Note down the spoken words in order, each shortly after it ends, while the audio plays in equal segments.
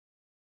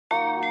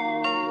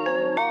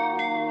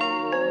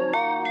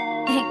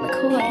Hank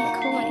McCoy.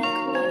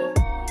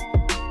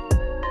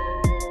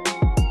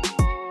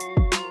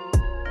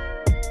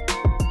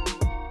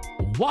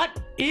 What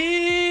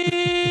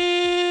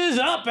is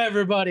up,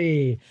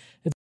 everybody?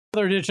 It's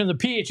another edition of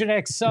the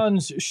PHNX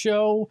Suns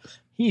show.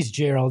 He's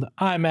Gerald.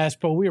 I'm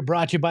Aspo. We are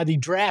brought to you by the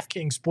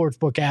DraftKings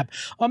Sportsbook app,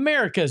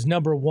 America's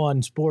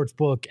 #1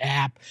 sportsbook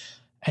app.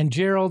 And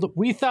Gerald,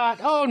 we thought,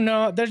 oh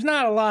no, there's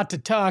not a lot to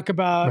talk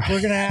about.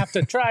 We're going to have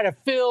to try to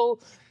fill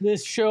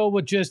this show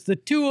with just the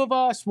two of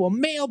us. We'll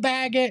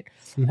mailbag it.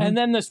 And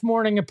then this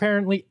morning,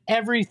 apparently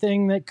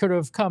everything that could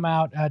have come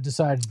out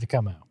decided to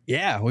come out.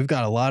 Yeah, we've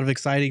got a lot of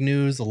exciting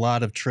news, a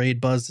lot of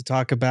trade buzz to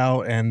talk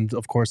about, and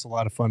of course, a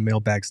lot of fun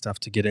mailbag stuff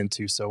to get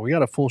into. So we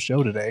got a full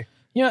show today.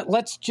 You know,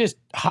 let's just,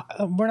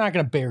 we're not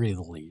going to bury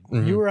the lead.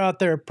 You were out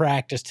there at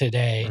practice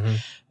today,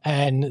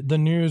 and the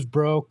news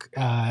broke.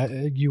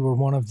 You were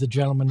one of the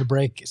gentlemen to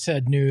break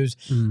said news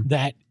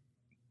that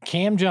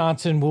Cam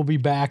Johnson will be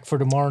back for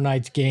tomorrow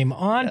night's game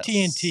on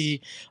TNT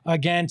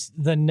against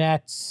the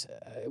Nets.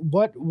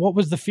 What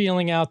was the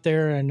feeling out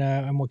there, and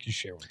what can you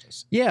share with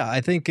us? Yeah, I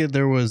think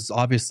there was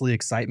obviously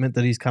excitement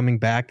that he's coming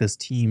back. This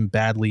team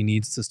badly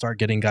needs to start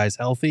getting guys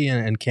healthy,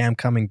 and Cam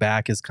coming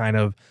back is kind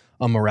of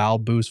a morale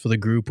boost for the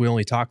group. We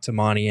only talked to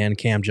Monty and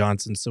Cam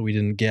Johnson, so we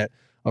didn't get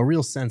a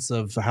real sense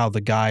of how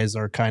the guys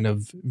are kind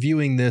of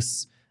viewing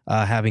this,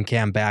 having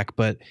Cam back.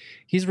 But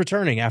he's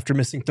returning after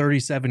missing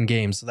 37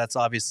 games, so that's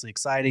obviously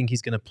exciting.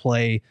 He's going to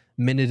play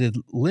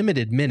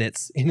limited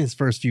minutes in his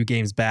first few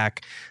games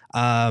back.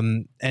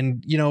 And,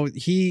 you know,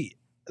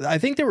 I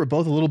think they were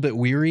both a little bit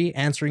weary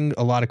answering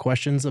a lot of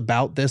questions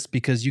about this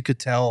because you could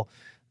tell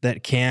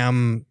that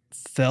Cam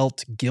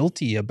felt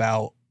guilty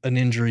about an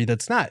injury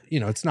that's not, you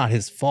know, it's not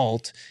his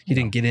fault. He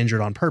didn't get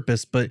injured on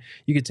purpose, but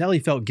you could tell he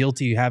felt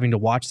guilty having to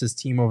watch this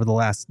team over the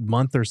last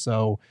month or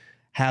so,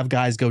 have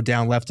guys go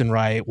down left and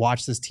right,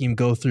 watch this team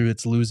go through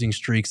its losing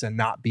streaks and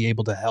not be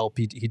able to help.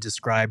 He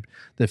described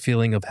the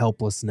feeling of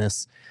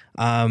helplessness.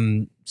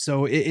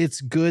 So it's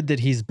good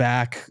that he's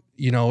back.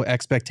 You know,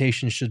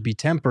 expectations should be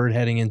tempered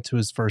heading into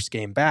his first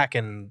game back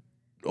in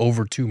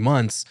over 2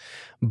 months,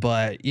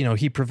 but you know,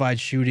 he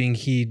provides shooting.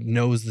 He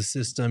knows the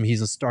system.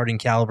 He's a starting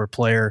caliber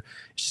player.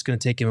 It's just going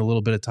to take him a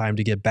little bit of time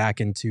to get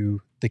back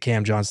into the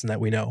Cam Johnson that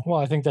we know.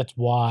 Well, I think that's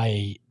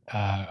why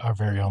our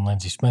very own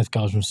Lindsey Smith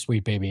calls him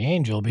Sweet Baby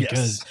Angel,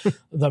 because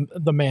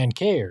the man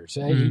cares.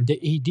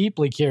 He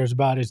deeply cares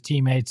about his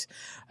teammates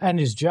and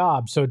his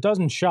job. So it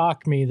doesn't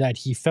shock me that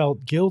he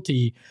felt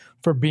guilty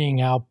for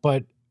being out.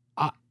 But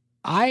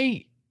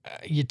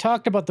you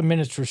talked about the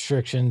minutes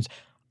restrictions.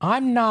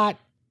 I'm not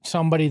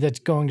somebody that's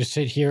going to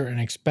sit here and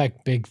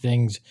expect big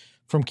things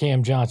from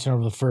Cam Johnson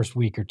over the first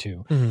week or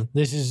two.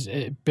 This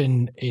has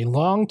been a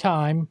long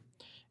time.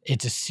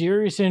 It's a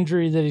serious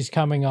injury that he's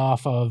coming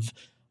off of.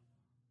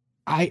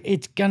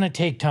 It's going to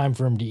take time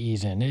for him to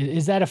ease in.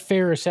 Is that a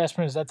fair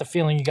assessment? Is that the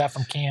feeling you got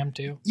from Cam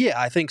too? Yeah,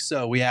 I think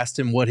so. We asked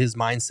him what his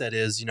mindset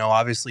is. You know,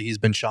 obviously he's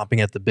been chomping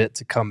at the bit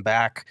to come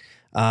back.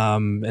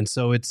 And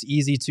so it's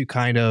easy to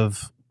kind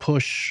of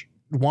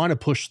want to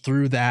push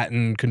through that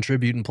and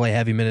contribute and play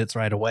heavy minutes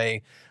right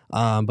away.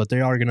 But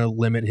they are going to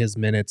limit his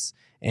minutes.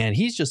 And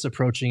he's just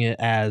approaching it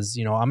as,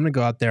 you know, I'm going to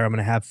go out there, I'm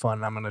going to have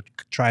fun, I'm going to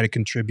try to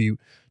contribute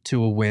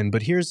to a win.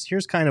 But here's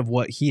kind of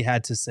what he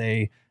had to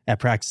say at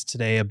practice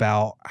today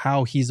about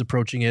how he's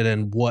approaching it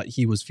and what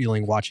he was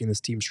feeling watching this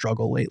team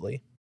struggle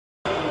lately.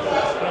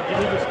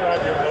 Can you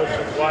describe your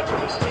emotions watching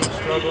this team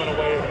struggle in a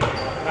way of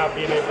not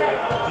being able to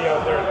be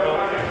out there and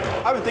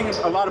help? I've been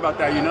thinking a lot about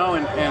that, you know,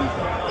 and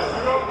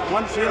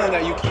one feeling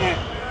that you can't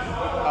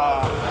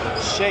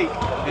shake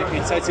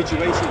in such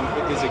situation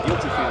is a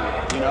guilty feeling,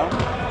 you know?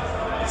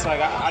 It's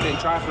like I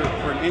didn't try for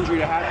an injury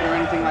to happen or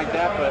anything like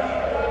that,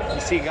 but you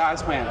see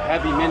guys playing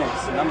heavy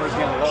minutes, the numbers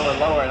getting lower and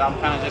lower, and I'm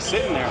kind of just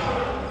sitting there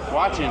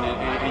watching it,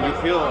 and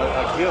you feel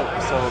a guilt.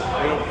 So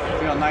it'll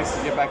feel nice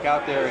to get back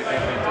out there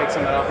and take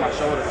some of that off my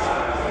shoulders.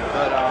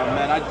 But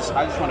man, I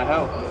just want to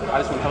help. I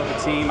just want to help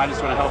the team. I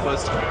just want to help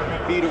us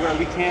be to where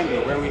we can be,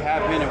 where we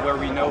have been, and where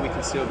we know we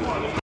can still be.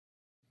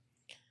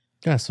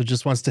 Yeah, so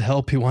just wants to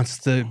help. He wants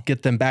to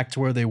get them back to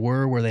where they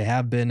were, where they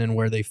have been, and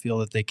where they feel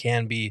that they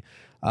can be.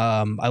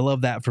 I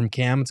love that from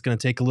Cam. It's going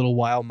to take a little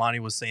while. Monty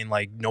was saying,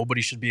 like,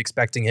 nobody should be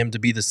expecting him to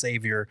be the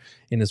savior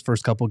in his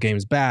first couple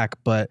games back,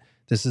 but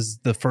this is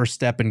the first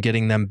step in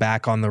getting them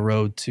back on the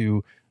road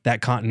to that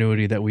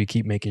continuity that we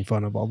keep making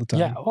fun of all the time.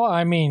 Yeah, well,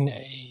 I mean,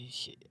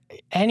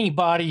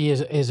 anybody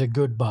is a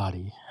good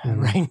body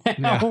right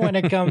now when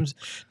it comes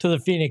to the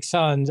Phoenix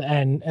Suns,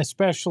 and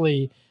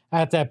especially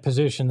at that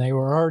position. They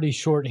were already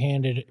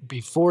shorthanded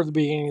before the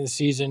beginning of the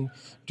season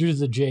due to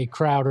the Jay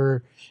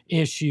Crowder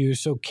issue.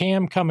 So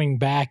Cam coming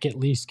back at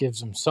least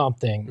gives them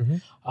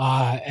something.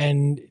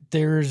 And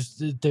there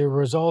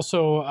was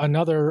also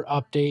another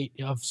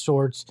update of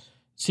sorts.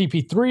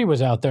 CP3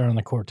 was out there on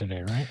the court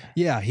today, right?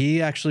 Yeah,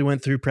 he actually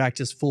went through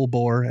practice full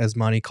bore, as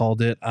Monty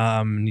called it.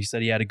 And he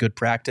said he had a good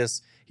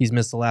practice. He's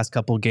missed the last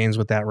couple of games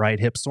with that right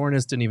hip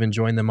soreness, didn't even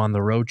join them on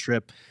the road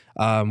trip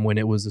when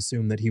it was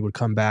assumed that he would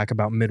come back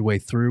about midway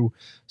through.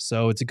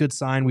 So it's a good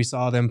sign. We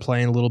saw them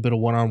playing a little bit of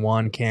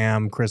one-on-one,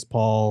 Cam, Chris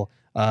Paul,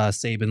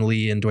 Saban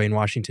Lee, and Dwayne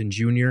Washington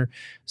Jr.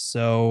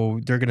 So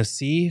they're going to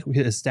see.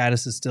 His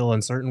status is still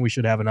uncertain. We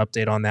should have an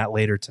update on that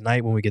later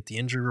tonight when we get the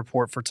injury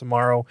report for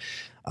tomorrow.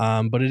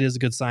 But it is a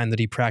good sign that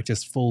he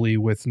practiced fully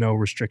with no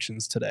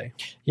restrictions today.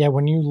 Yeah,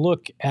 when you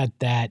look at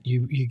that,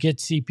 you get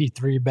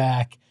CP3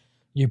 back,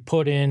 you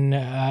put in,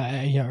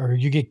 or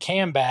you get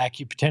Cam back,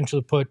 you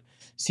potentially put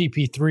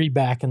CP3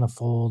 back in the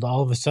fold.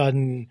 All of a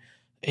sudden,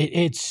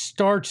 it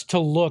starts to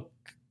look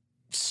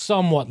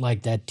somewhat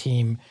like that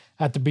team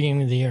at the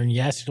beginning of the year. And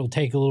yes, it'll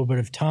take a little bit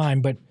of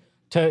time, but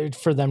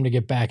for them to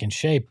get back in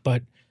shape.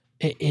 But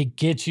it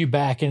gets you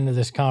back into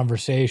this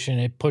conversation.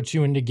 It puts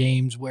you into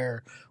games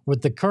where,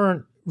 with the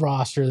current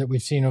roster that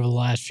we've seen over the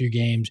last few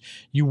games,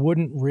 you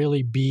wouldn't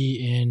really be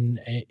in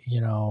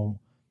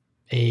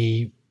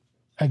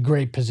a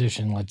great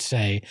position, let's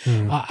say.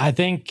 I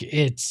think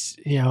it's,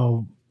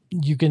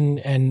 you can,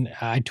 and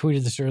I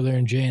tweeted this earlier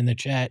and Jay in the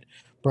chat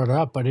brought it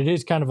up, but it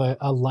is kind of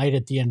a light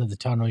at the end of the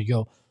tunnel. You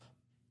go,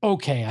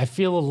 okay, I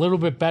feel a little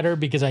bit better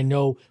because I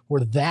know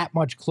we're that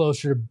much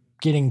closer to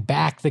getting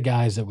back the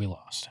guys that we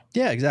lost.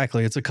 Yeah,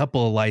 exactly. It's a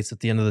couple of lights at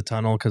the end of the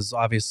tunnel because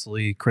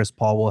obviously Chris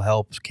Paul will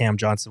help, Cam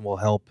Johnson will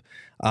help.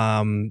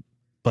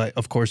 But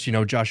of course,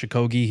 Josh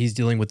Okogie, he's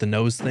dealing with the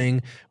nose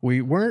thing.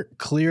 We weren't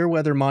clear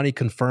whether Monty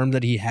confirmed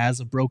that he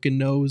has a broken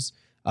nose.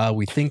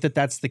 We think that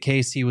that's the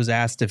case. He was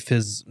asked if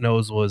his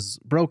nose was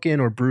broken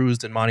or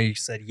bruised, and Monty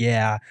said,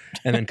 yeah,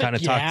 and then kind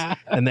of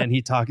talked. And then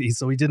he talked.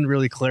 So he didn't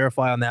really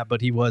clarify on that, but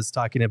he was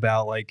talking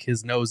about like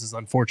his nose is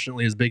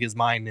unfortunately as big as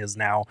mine is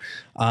now.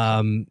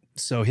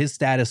 So his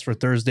status for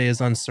Thursday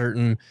is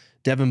uncertain.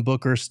 Devin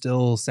Booker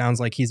still sounds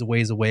like he's a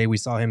ways away. We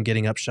saw him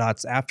getting up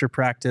shots after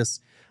practice.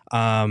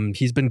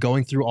 He's been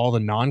going through all the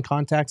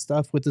non-contact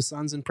stuff with the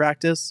Suns in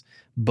practice,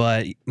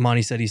 but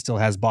Monty said he still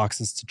has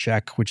boxes to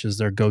check, which is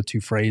their go-to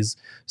phrase.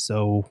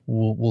 So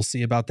we'll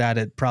see about that.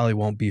 It probably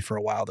won't be for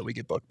a while that we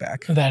get Book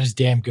back. That is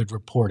damn good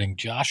reporting.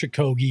 Josh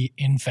Okogie,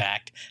 in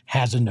fact,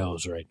 has a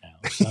nose right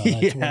now. So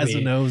he has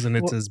a nose, and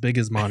it's as big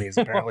as Monty's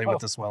apparently with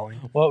the swelling.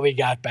 What we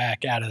got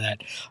back out of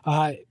that.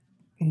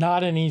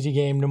 Not an easy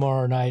game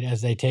tomorrow night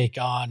as they take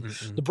on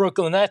the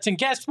Brooklyn Nets. And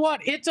guess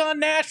what? It's on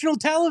national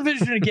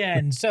television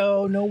again,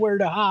 so nowhere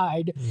to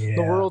hide. Yeah.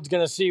 The world's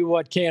going to see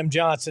what Cam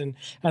Johnson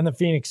and the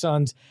Phoenix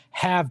Suns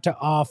have to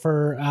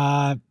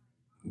offer.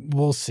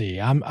 We'll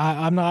see.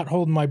 I'm not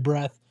holding my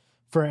breath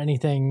for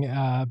anything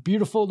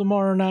beautiful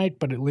tomorrow night,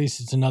 but at least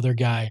it's another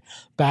guy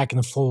back in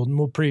the fold, and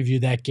we'll preview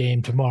that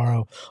game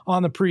tomorrow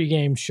on the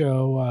pregame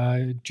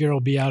show. Gerald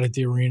will be out at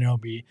the arena. It'll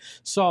be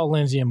Saul,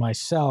 Lindsay, and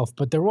myself.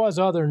 But there was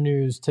other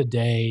news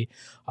today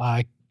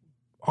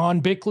on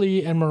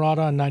Bickley and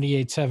Murata on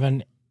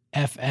 98.7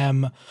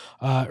 FM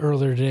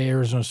earlier today,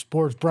 Arizona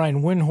Sports.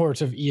 Brian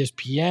Windhorst of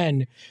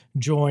ESPN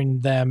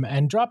joined them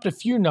and dropped a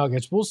few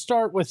nuggets. We'll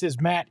start with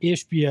his Matt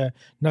Ishbia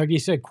nugget. He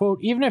said, quote,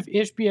 even if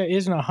Ishbia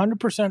isn't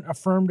 100%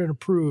 affirmed and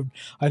approved,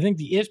 I think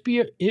the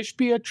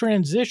Ishbia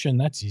transition,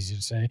 that's easy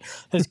to say,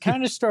 has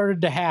kind of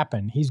started to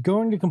happen. He's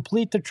going to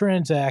complete the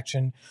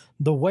transaction.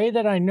 The way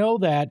that I know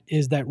that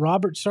is that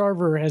Robert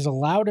Sarver has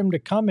allowed him to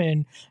come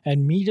in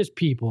and meet his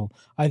people.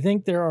 I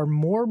think there are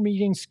more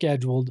meetings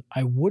scheduled.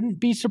 I wouldn't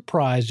be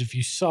surprised if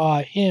you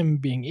saw him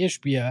being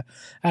Ishbia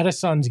at a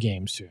Suns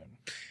game soon.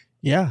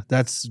 Yeah,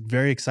 that's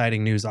very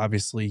exciting news.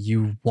 Obviously,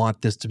 you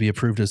want this to be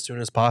approved as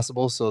soon as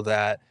possible so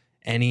that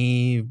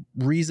any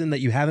reason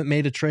that you haven't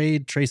made a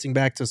trade tracing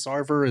back to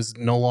Sarver is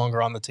no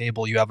longer on the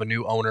table. You have a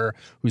new owner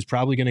who's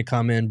probably going to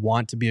come in,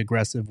 want to be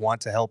aggressive,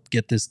 want to help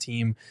get this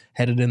team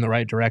headed in the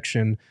right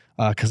direction.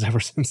 Because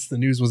ever since the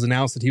news was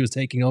announced that he was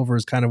taking over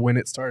is kind of when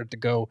it started to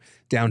go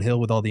downhill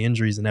with all the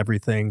injuries and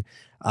everything.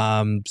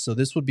 So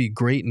this would be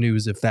great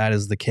news if that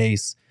is the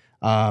case.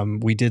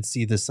 We did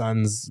see the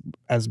Suns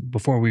as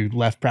before we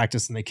left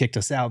practice and they kicked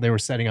us out. They were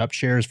setting up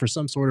chairs for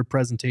some sort of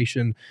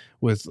presentation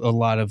with a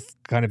lot of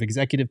kind of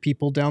executive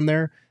people down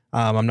there.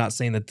 I'm not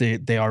saying that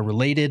they are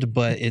related,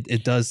 but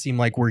it does seem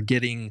like we're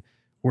getting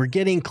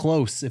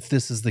close if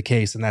this is the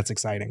case, and that's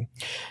exciting.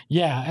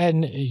 Yeah,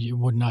 and it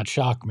would not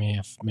shock me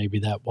if maybe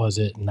that was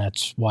it, and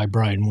that's why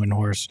Brian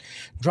Windhorst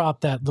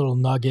dropped that little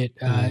nugget.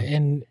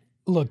 And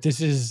look,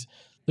 there's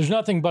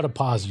nothing but a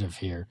positive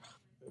here.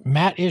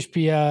 Matt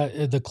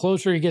Ishbia, the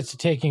closer he gets to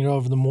taking it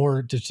over, the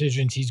more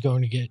decisions he's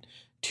going to get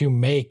to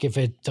make. If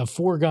it's a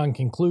foregone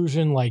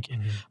conclusion, like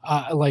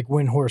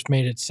Windhorst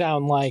made it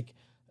sound like,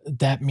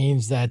 that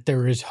means that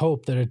there is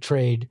hope that a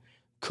trade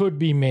could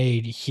be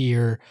made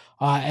here.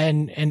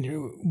 And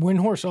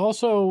Windhorst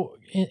also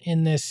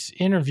in this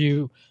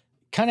interview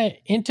kind of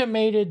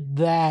intimated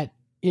that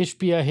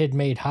Ishbia had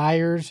made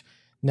hires.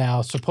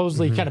 Now,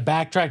 supposedly kind of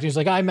backtracked. He's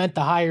like, I meant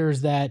the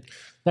hires that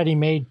he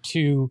made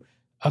to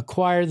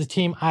acquire the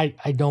team.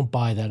 I don't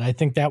buy that. I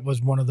think that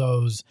was one of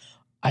those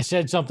I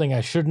said something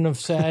I shouldn't have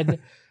said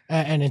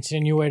and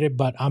insinuated,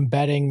 but I'm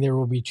betting there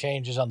will be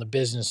changes on the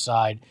business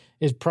side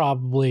is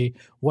probably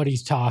what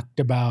he's talked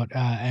about.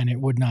 And it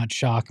would not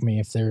shock me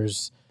if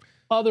there's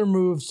other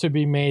moves to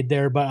be made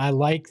there. But I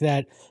like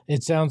that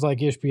it sounds like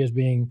Ishbia is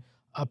being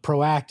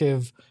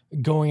proactive,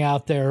 going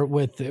out there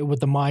with the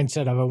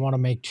mindset of I want to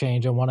make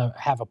change. I want to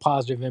have a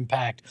positive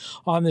impact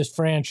on this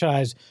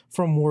franchise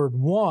from word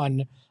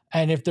one.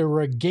 And if there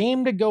were a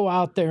game to go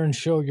out there and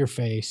show your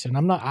face,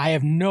 and I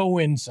have no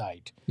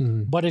insight,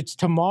 but it's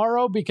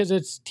tomorrow because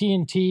it's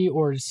TNT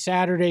or it's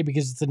Saturday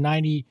because it's the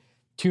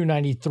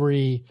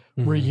 92-93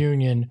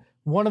 reunion.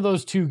 One of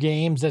those two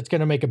games that's going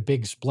to make a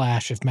big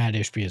splash if Matt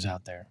Ishbia is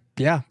out there.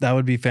 Yeah, that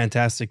would be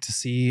fantastic to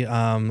see.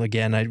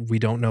 Again, we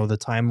don't know the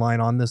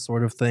timeline on this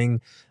sort of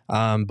thing,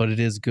 but it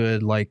is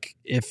good. Like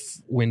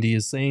if Wendy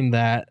is saying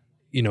that,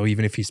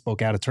 even if he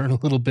spoke out of turn a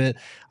little bit,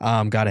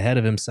 got ahead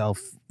of himself,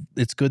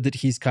 it's good that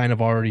he's kind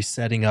of already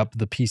setting up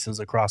the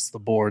pieces across the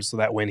board so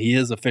that when he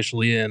is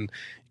officially in, you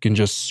can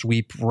just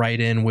sweep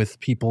right in with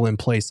people in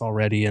place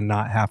already and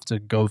not have to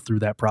go through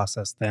that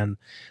process then.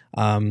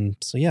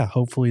 So yeah,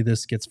 hopefully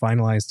this gets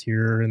finalized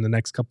here in the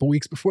next couple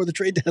weeks before the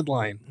trade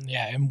deadline.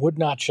 Yeah, and would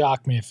not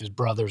shock me if his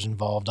brother's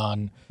involved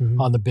on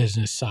the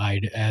business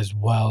side as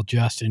well.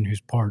 Justin,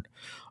 who's part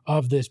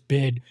of this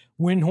bid.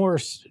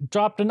 Windhorse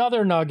dropped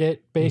another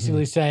nugget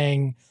basically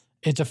saying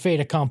it's a fait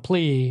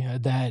accompli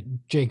that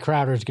Jay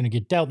Crowder is going to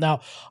get dealt.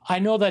 Now, I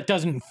know that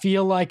doesn't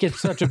feel like it's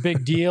such a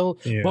big deal,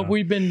 but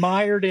we've been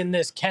mired in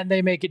this. Can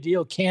they make a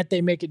deal? Can't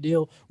they make a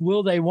deal?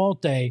 Will they?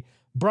 Won't they?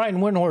 Brian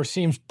Windhorse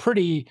seems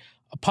pretty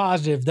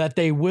positive that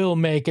they will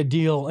make a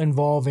deal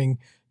involving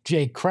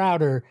Jay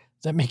Crowder.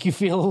 Does that make you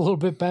feel a little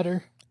bit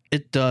better?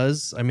 It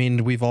does. I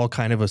mean, we've all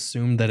kind of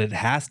assumed that it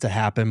has to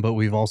happen, but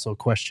we've also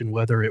questioned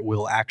whether it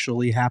will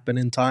actually happen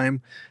in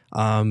time.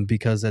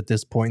 Because at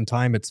this point in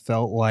time, it's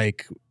felt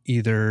like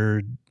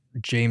either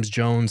James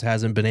Jones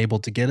hasn't been able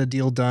to get a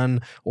deal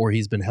done or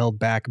he's been held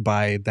back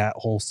by that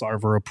whole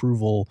Sarver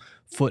approval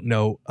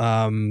footnote.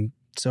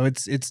 So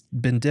it's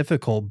been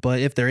difficult, but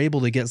if they're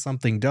able to get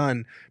something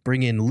done,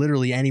 bring in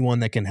literally anyone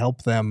that can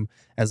help them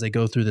as they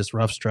go through this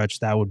rough stretch,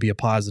 that would be a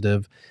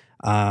positive.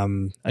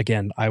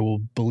 Again, I will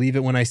believe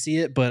it when I see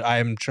it, but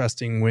I'm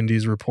trusting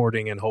Wendy's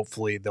reporting and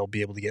hopefully they'll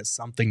be able to get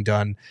something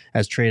done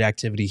as trade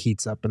activity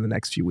heats up in the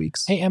next few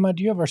weeks. Hey, Emma,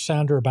 do you have our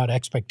sounder about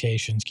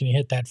expectations? Can you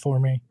hit that for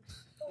me?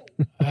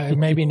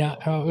 Maybe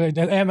not. Oh,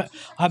 Emma,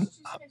 I'm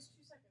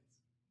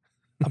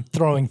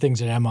throwing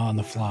things at Emma on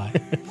the fly.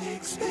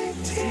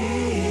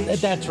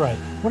 That's right.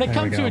 When it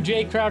comes to a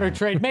Jay Crowder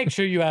trade, make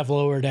sure you have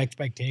lowered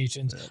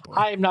expectations.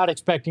 I am not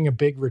expecting a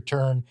big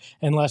return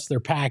unless they're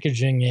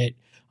packaging it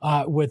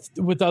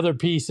with other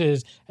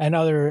pieces and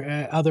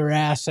other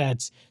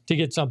assets to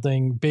get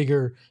something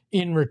bigger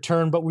in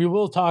return. But we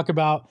will talk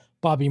about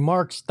Bobby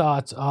Marks'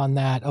 thoughts on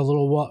that a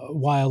little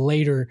while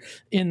later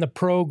in the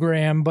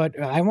program. But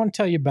I want to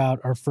tell you about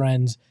our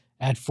friends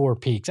at Four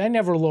Peaks. I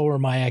never lower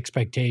my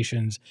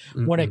expectations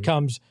when it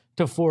comes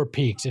to Four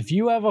Peaks. If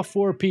you have a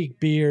Four Peak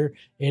beer,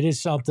 it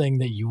is something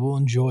that you will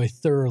enjoy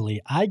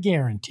thoroughly. I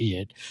guarantee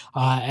it.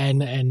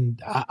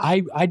 And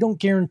I don't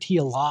guarantee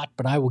a lot,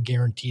 but I will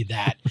guarantee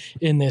that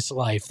in this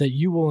life that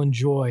you will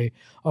enjoy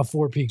a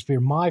Four Peaks beer.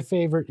 My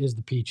favorite is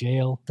the Peach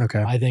Ale.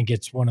 Okay. I think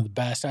it's one of the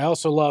best. I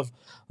also love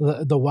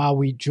the Wow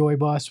Wheat Joy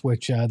Bus,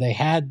 which they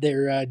had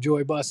their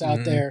Joy Bus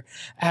out there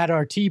at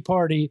our tea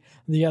party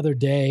the other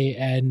day,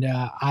 and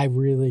I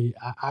really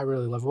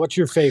love it. What's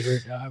your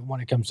favorite when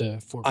it comes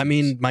to Four Peaks? I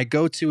mean, my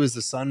go-to is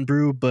the Sun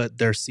Brew, but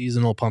their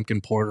seasonal pumpkin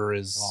porter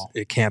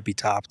it can't be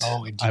topped.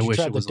 Oh, did I you wish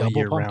try it was the a double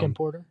year pumpkin round.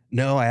 porter?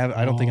 No,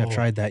 I don't think I've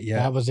tried that yet.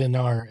 That was in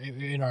our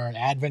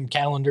advent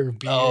calendar of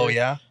beer. Oh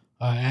yeah.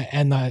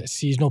 And the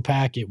seasonal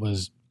pack, it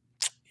was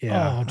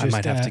Yeah, I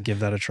might have to give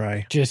that a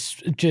try.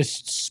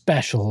 just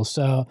special.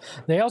 So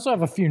they also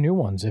have a few new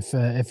ones. If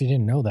you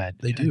didn't know that,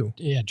 They do.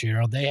 Yeah,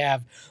 Gerald. They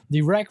have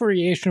the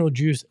Recreational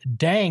Juice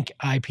Dank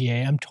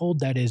IPA. I'm told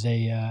that is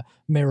a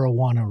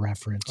marijuana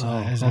reference.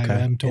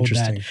 I'm told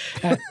Interesting.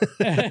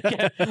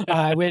 that.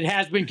 It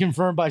has been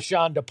confirmed by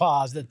Sean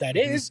DePaz that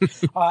is.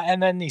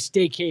 And then the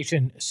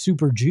Staycation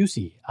Super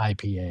Juicy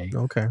IPA.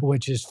 Okay.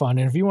 Which is fun.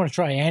 And if you want to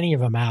try any of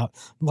them out,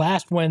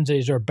 last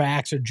Wednesdays are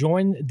back. So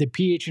join the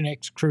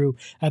PHNX crew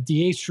at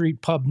the 8th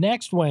Street Pub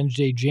next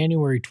Wednesday,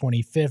 January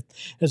 25th,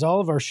 as all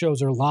of our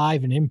shows are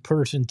live and in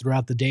person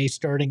throughout the day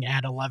starting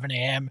at 11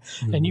 a.m.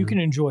 And you can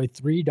enjoy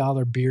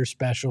 $3 beer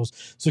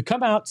specials. So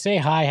come out, say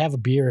hi, have a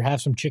beer,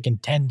 have some chicken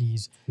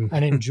tendies,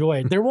 and enjoy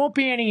it. There won't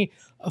be any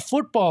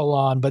football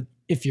on, but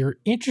if you're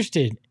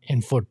interested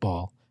in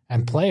football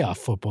and playoff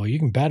football, you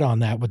can bet on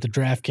that with the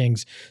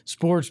DraftKings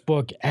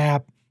Sportsbook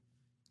app.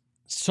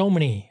 So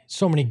many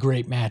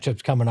great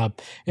matchups coming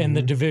up in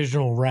the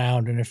divisional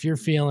round. And if you're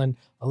feeling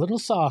a little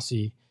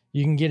saucy,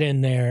 you can get in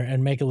there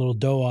and make a little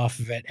dough off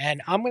of it.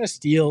 And I'm going to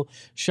steal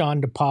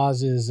Sean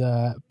DePaz's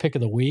pick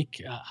of the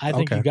week. I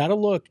think you got to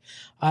look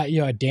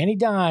at Danny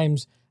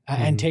Dimes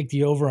and take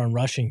the over on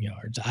rushing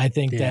yards. I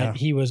think that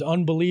he was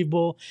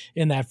unbelievable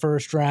in that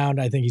first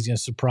round. I think he's going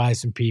to surprise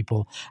some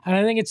people. And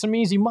I think it's some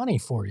easy money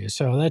for you.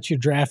 So that's your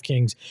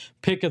DraftKings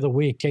pick of the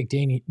week. Take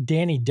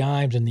Danny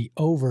Dimes and the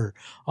over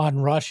on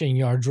rushing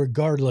yards,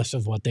 regardless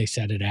of what they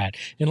set it at,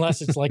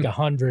 unless it's like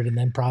 100, and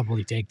then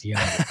probably take the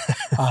under.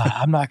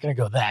 I'm not going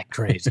to go that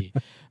crazy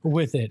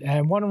with it. And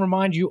I want to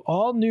remind you,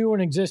 all new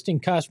and existing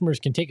customers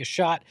can take a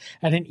shot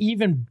at an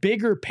even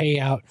bigger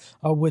payout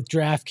with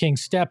DraftKings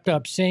stepped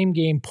up same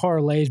game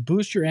parlays.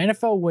 Boost your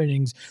NFL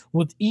winnings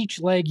with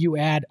each leg you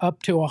add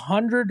up to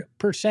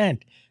 100%.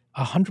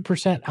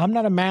 100%. I'm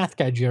not a math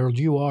guy, Gerald.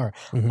 You are.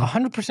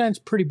 100% is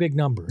a pretty big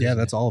number. Yeah,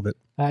 that's all of it.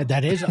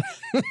 That is.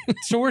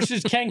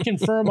 Sources can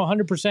confirm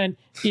 100%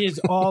 is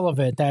all of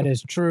it. That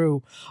is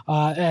true.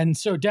 And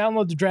so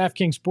download the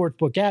DraftKings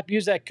Sportsbook app.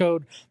 Use that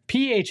code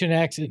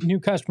PHNX.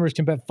 New customers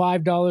can bet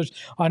 $5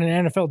 on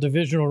an NFL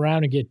divisional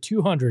round and get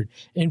 $200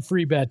 in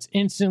free bets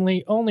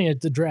instantly, only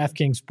at the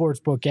DraftKings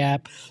Sportsbook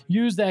app.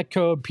 Use that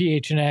code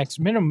PHNX.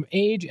 Minimum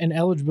age and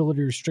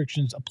eligibility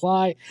restrictions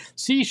apply.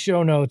 See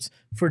show notes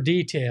for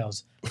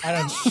details. I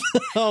don't.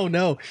 Oh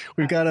no,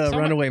 we've got a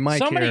runaway mic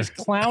somebody's here.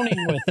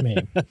 clowning with me.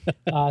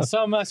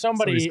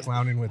 Somebody's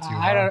clowning with you.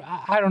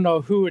 I don't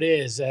know who it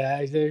is.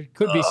 There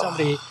could be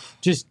somebody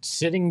just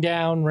sitting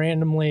down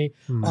randomly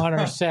on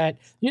our set.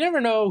 You never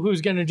know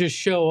who's going to just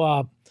show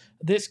up.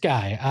 This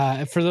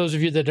guy, for those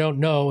of you that don't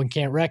know and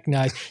can't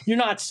recognize, you're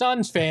not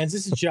Suns fans.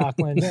 This is Jock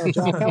Landale.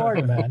 Jock, how are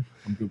you, man?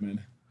 I'm good,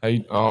 man.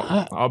 Hey,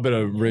 I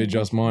better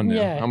readjust mine now.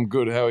 Yeah. I'm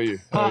good. How are you?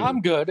 I'm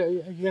good. Are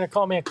you going to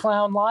call me a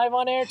clown live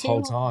on air, too?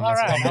 Whole time. All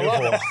That's right. what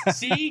I'm here for.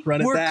 See?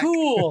 Run it We're back.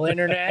 cool,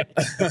 Internet.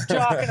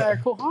 Jock and I are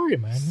cool. How are you,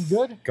 man? You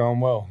good? Going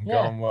well.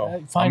 Yeah. Going well. I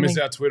Finally- miss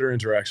our Twitter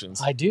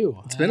interactions. I do.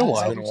 It's been a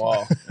while. It's been a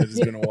while. It has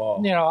been a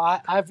while. You know,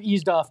 I've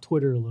eased off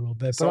Twitter a little bit,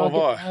 but So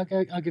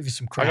I'll give you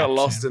some I crap. got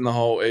lost in the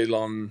whole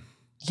Elon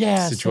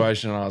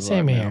situation. I was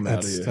same like, here. man, I'm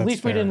out of At here.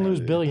 least we fair. didn't lose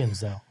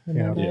billions, though. You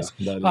know, Yeah, guys?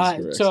 that is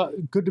correct. So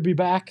good to be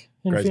back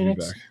in Great to be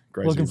Phoenix. back.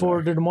 Great to Looking be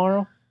forward back. to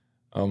tomorrow.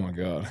 Oh my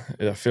god,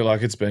 I feel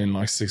like it's been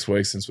like 6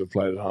 weeks since we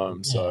played at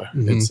home. So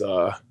Mhm. it's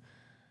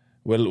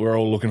we're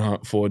all looking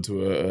forward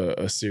to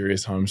a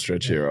serious home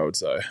stretch here. I would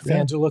say.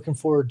 Fans are looking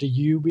forward to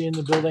you being in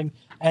the building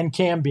and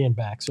Cam being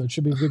back, so it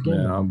should be a good game.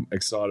 Man, I'm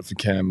excited for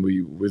Cam.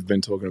 We've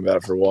been talking about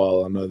it for a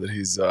while. I know that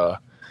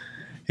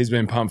he's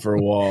been pumped for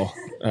a while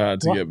to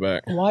get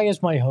back. Why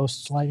is my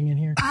host sliding in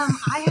here?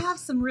 I have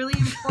some really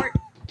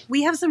important.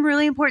 We have some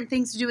really important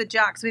things to do with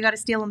Jock, so we got to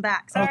steal him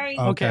back. Sorry.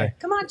 Okay.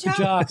 Come on, Jock.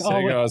 Jock, See you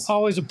always, guys.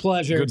 always a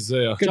pleasure. Good to see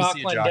you. Good to Jock see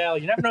you, Jock. Landale.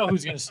 You never know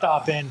who's going to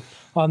stop in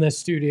on this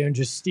studio and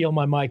just steal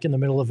my mic in the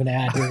middle of an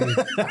ad.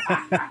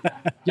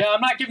 Yeah,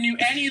 I'm not giving you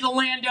any of the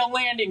Landale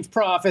Landings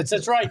profits.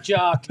 That's right,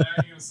 Jock.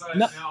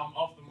 No. I'm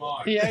off the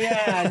mic.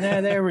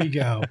 Yeah. There we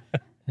go.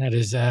 That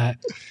is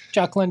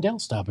Jock Landale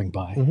stopping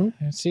by.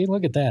 See,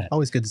 look at that.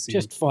 Always good to see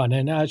Just fun.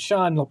 And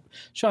Sean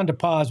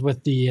DePaz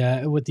with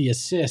the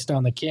assist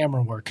on the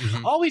camera work.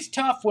 Always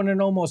tough when an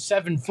almost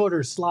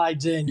 7-footer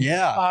slides in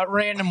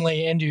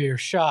randomly into your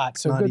shot.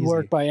 So Not good easy.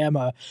 work by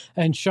Emma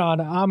and Sean.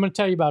 I'm going to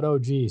tell you about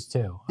OGs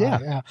too.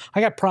 Yeah.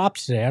 I got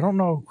props today. I don't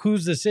know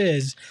whose this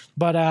is,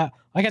 but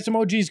I got some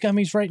OG's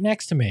gummies right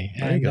next to me.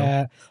 There you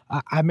And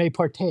I may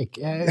partake.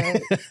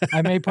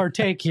 I may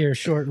partake here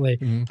shortly.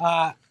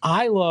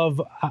 I love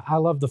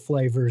the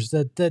flavors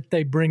that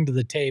they bring to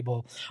the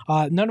table.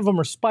 None of them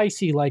are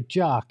spicy like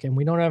Jock, and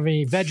we don't have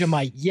any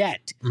Vegemite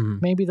yet.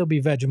 Maybe there'll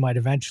be Vegemite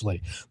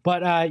eventually,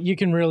 but you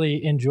can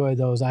really enjoy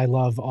those. I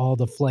love all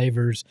the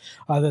flavors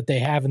that they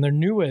have, and their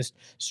newest,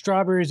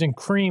 strawberries and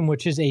cream,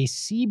 which is a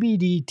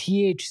CBD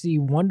THC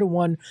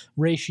 1-to-1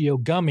 ratio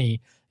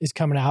gummy, is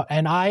coming out.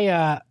 And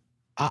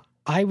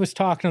I was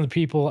talking to the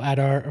people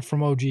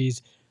from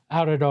OG's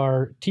out at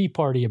our tea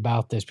party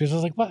about this because I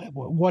was like,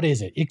 what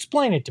is it?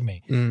 Explain it to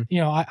me. You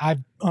know,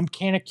 I'm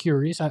kind of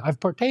curious. I've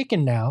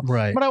partaken now,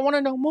 Right. but I want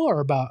to know more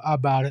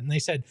about it. And they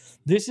said,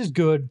 this is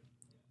good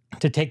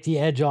to take the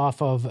edge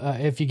off of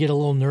if you get a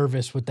little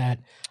nervous with that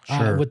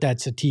Sure. with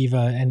that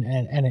sativa and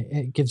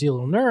it gives you a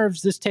little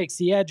nerves. This takes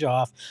the edge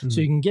off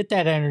so you can get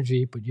that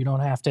energy, but you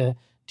don't have to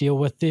deal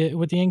with the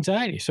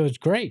anxiety. So it's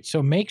great.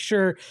 So make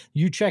sure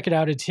you check it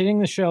out. It's hitting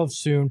the shelves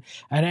soon.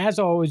 And as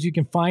always, you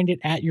can find it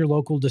at your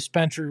local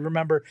dispensary.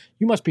 Remember,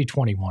 you must be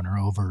 21 or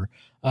over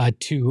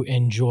to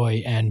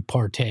enjoy and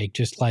partake.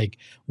 Just like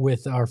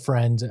with our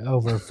friends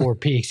over at Four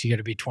Peaks, you got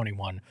to be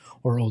 21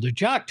 or older.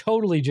 Jock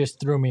totally just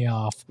threw me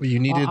off. Well, you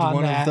needed on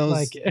one that, of those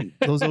like-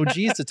 those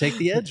OGs to take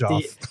the edge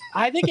off.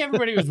 I think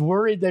everybody was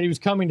worried that he was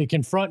coming to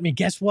confront me.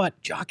 Guess what?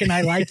 Jock and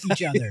I like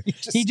each other.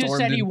 He just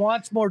stormed said he in.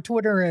 wants more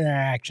Twitter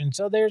interaction.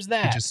 So there's He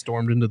that. just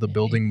stormed into the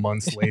building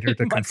months later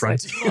to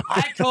confront you.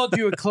 I called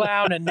you a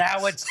clown, and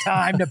now it's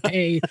time to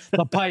pay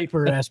the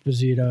piper,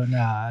 Esposito.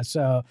 Nah.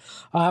 So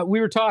we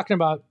were talking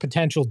about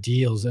potential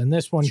deals, and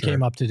this one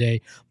came up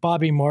today.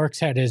 Bobby Marks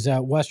had his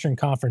Western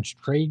Conference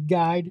trade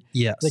guide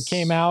Yes. that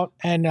came out,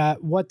 and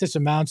what this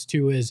amounts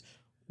to is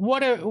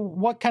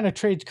what kind of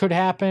trades could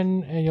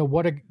happen, and,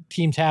 what do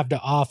teams have to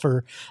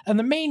offer. And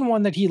the main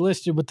one that he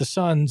listed with the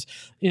Suns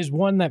is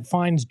one that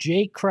finds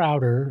Jay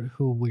Crowder,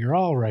 who we're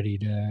all ready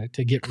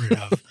to get rid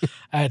of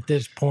at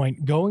this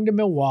point, going to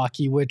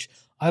Milwaukee, which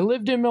I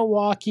lived in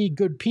Milwaukee,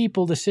 good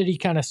people. The city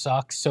kind of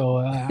sucks, so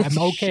I'm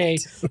okay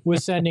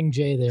with sending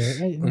Jay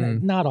there.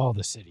 Not all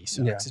the city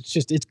sucks. Yeah. It's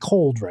just it's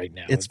cold right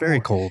now. It's very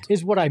cold.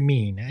 Is what I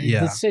mean. Yeah.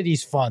 The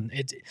city's fun.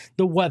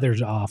 The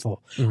weather's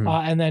awful.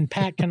 And then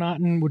Pat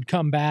Connaughton would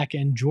come back,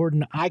 and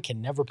Jordan, I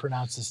can never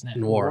pronounce this name.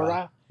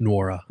 Nwora.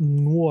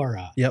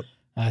 Nwora. Yep.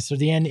 So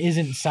the N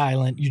isn't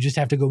silent. You just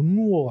have to go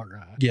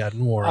Nwora. Yeah,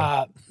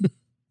 Nwora.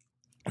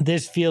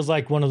 This feels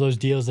like one of those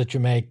deals that you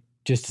make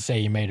just to say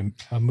you made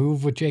a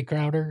move with Jay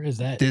Crowder. Is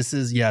that? This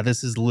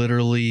is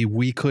literally,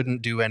 we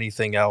couldn't do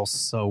anything else,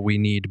 so we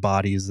need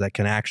bodies that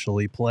can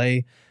actually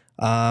play.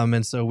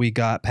 And so we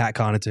got Pat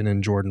Connaughton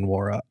and Jordan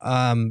Nwora.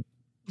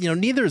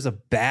 Neither is a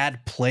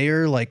bad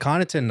player. Like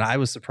Connaughton, I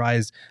was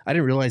surprised. I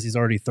didn't realize he's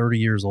already 30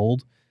 years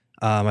old.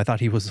 I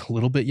thought he was a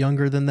little bit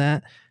younger than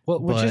that. Well,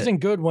 which isn't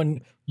good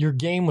when your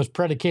game was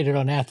predicated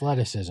on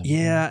athleticism.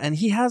 Yeah, and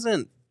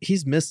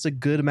he's missed a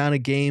good amount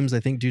of games, I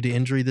think, due to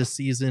injury this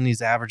season.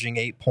 He's averaging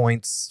 8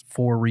 points,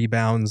 4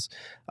 rebounds,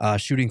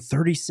 shooting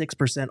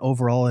 36%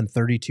 overall and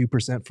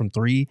 32% from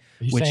three.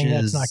 Are you which saying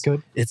is that's not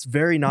good? It's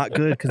very not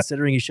good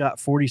considering he shot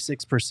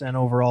 46%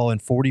 overall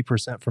and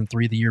 40% from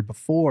three the year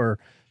before.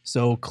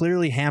 So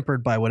clearly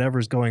hampered by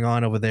whatever's going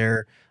on over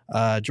there.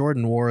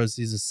 Jordan Nwora,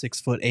 he's a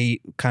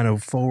 6'8" kind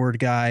of forward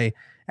guy,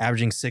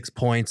 averaging 6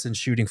 points and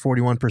shooting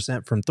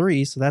 41% from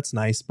three. So that's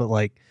nice.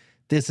 But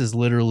this is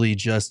literally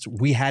just,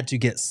 we had to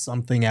get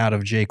something out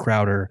of Jay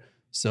Crowder.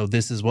 So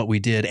this is what we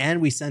did.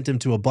 And we sent him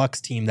to a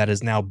Bucks team that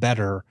is now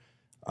better.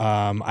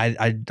 I'm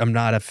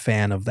not a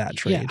fan of that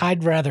trade. Yeah,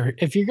 I'd rather,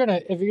 if you're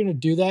gonna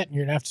do that and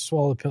you're gonna have to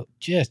swallow the pill,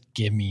 just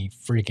give me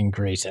freaking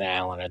Grayson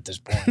Allen at this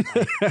point.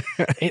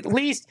 at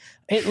least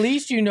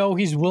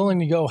he's willing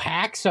to go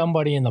hack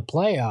somebody in the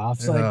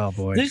playoffs. Oh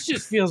boy. This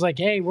just feels like,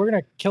 hey, we're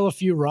gonna kill a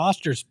few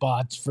roster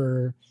spots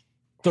for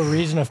the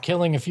reason of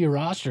killing a few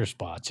roster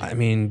spots. I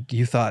mean,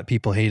 you thought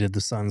people hated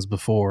the Suns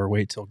before.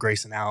 Wait till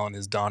Grayson Allen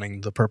is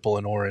donning the purple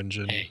and orange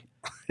and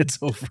it's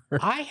over.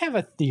 I have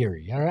a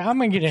theory. All right, I'm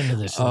gonna get into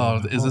this.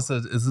 Is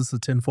this a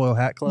tinfoil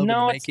hat club?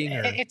 No, it's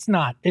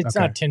not. It's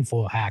not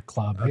tinfoil hat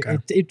club. Okay.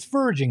 It's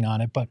verging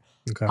on it, but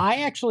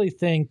I actually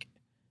think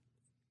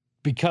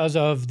because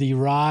of the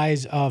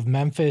rise of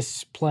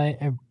Memphis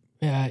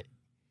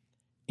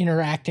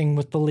interacting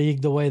with the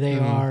league the way they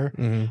are,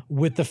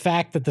 with the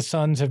fact that the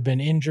Suns have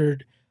been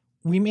injured,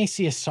 we may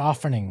see a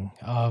softening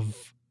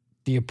of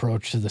the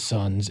approach to the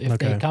Suns if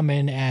they come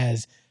in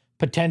as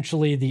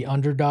potentially the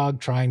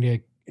underdog trying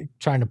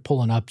to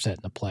pull an upset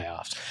in the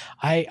playoffs.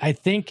 I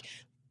think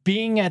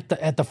being at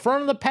the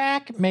front of the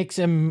pack makes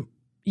them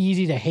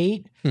easy to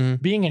hate.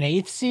 Being an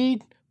 8th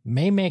seed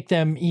may make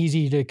them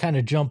easy to kind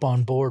of jump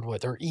on board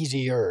with, or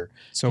easier.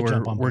 So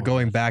we're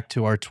going back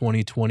to our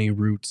 2020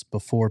 roots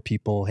before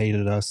people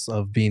hated us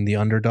of being the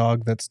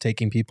underdog that's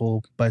taking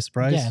people by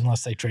surprise. Yeah,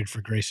 unless they trade for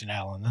Grayson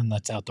Allen, then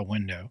that's out the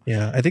window.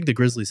 Yeah, I think the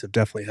Grizzlies have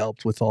definitely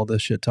helped with all the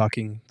shit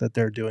talking that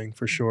they're doing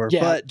for sure. Yeah.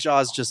 But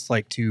Ja's just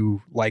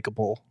too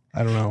likable.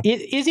 I don't know.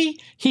 Is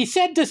he? He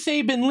said to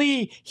Saban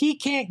Lee, he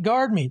can't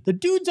guard me. The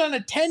dude's on a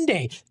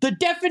 10-day. The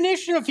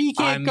definition of he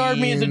can't guard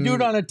me is a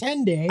dude on a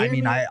 10-day.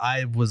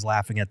 I was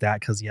laughing at that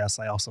because, yes,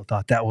 I also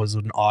thought that was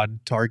an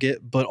odd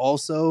target. But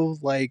also,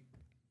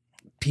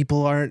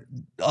 people aren't,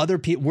 other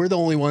people, we're the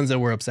only ones that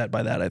were upset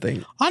by that, I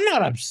think. I'm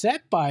not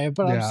upset by it,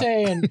 but I'm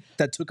saying.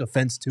 that took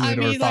offense to it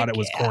or thought it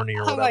was corny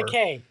or whatever. I'm like,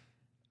 hey,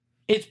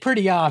 it's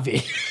pretty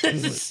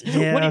obvious.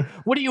 Yeah.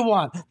 What do you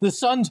want? The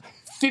Suns'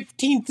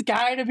 15th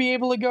guy to be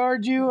able to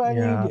guard you? I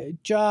mean,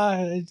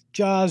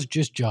 Ja's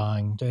just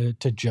jawing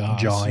to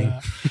Jaws. Jawing.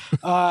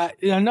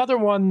 Another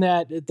one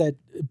that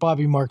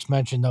Bobby Marks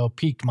mentioned, though,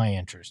 piqued my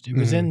interest. It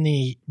was in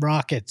the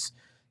Rockets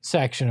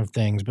section of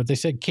things, but he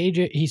said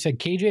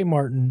KJ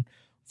Martin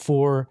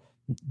for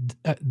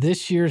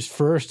this year's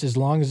first, as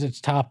long as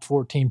it's top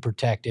 14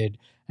 protected,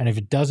 and if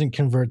it doesn't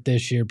convert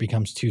this year, it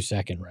becomes 2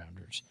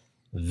 second-rounders.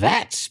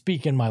 That's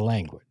speaking my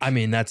language. I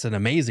mean, that's an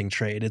amazing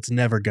trade. It's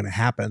never going to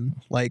happen.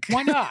 Why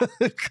not?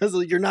 Because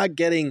you're not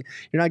getting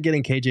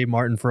KJ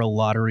Martin for a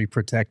lottery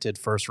protected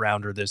first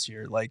rounder this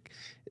year.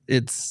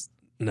 It's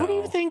no. What do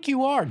you think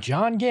you are,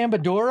 John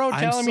Gambadoro,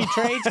 telling me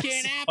trades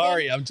can't happen?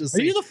 Sorry, I'm just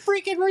saying. Are you the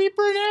freaking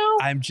Reaper now?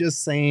 I'm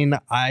just saying.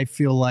 I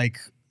feel like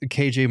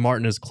KJ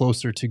Martin is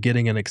closer to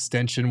getting an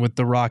extension with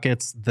the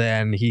Rockets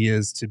than he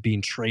is to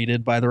being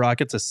traded by the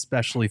Rockets,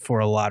 especially for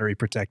a lottery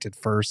protected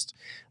first.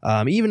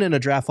 Even in a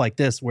draft like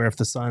this, where if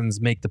the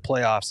Suns make the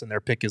playoffs and their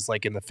pick is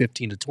in the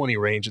 15 to 20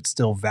 range, it's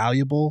still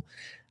valuable.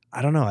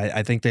 I don't know.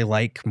 I think they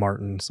like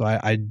Martin. So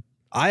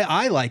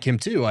I like him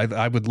too.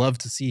 I would love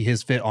to see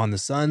his fit on the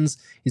Suns.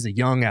 He's a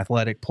young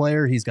athletic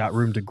player. He's got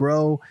room to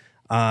grow.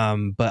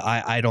 But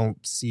I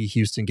don't see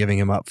Houston giving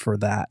him up for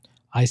that.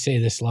 I say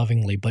this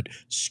lovingly, but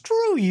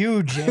screw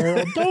you,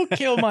 Gerald. Don't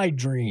kill my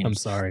dreams. I'm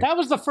sorry. That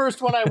was the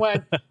first one I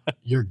went,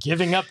 you're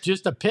giving up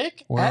just a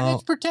pick, and Well-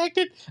 it's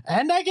protected,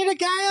 and I get a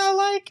guy I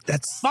like?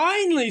 That's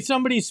Finally,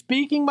 somebody's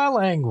speaking my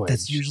language.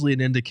 That's usually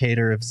an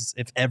indicator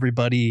if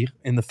everybody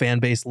in the fan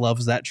base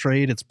loves that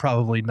trade, it's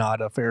probably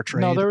not a fair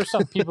trade. No, there were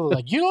some people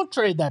like, you don't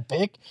trade that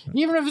pick,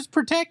 even if it's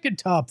protected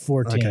top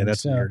 14. Okay,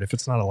 that's So, weird. If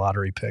it's not a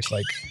lottery pick,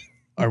 like,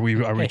 are we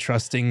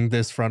trusting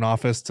this front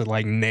office to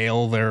like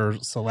nail their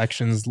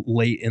selections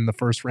late in the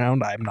first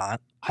round? I'm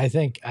not. I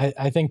think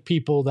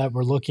people that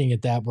were looking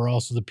at that were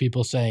also the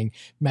people saying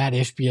Matt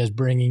Ishbia is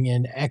bringing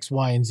in X,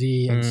 Y, and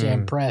Z and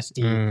Sam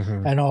Presti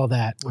Mhm. and all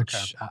that,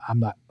 which I'm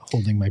not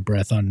holding my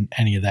breath on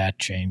any of that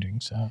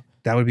changing. So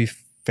That would be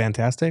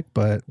fantastic,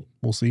 but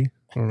we'll see.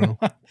 I don't know.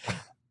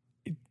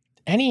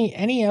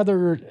 any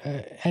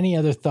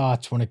other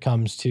thoughts when it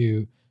comes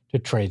to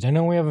trades? I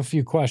know we have a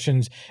few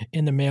questions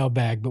in the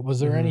mailbag, but was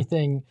there Mhm.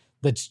 anything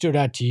that stood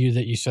out to you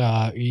that you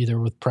saw either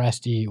with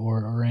Presti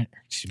or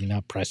excuse me,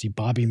 not Presti,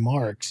 Bobby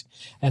Marks,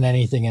 and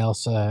anything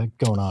else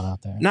going on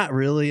out there? Not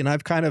really. And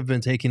I've kind of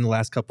been taking the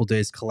last couple of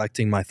days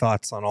collecting my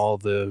thoughts on all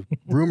the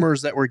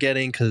rumors that we're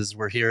getting, because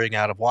we're hearing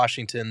out of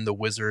Washington the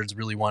Wizards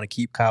really want to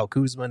keep Kyle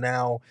Kuzma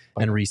now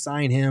and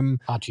re-sign him.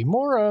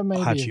 Hachimura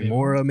maybe.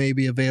 Hachimura may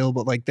be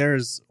available. Like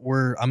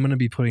I'm going to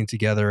be putting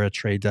together a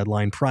trade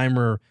deadline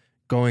primer,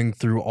 going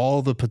through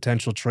all the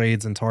potential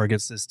trades and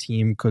targets this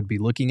team could be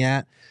looking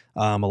at.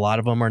 A lot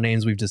of them are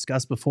names we've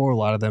discussed before. A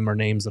lot of them are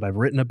names that I've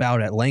written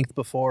about at length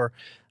before.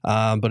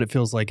 But it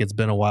feels like it's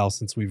been a while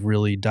since we've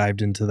really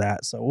dived into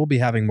that. So we'll be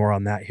having more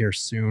on that here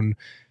soon.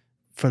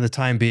 For the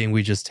time being,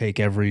 we just take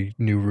every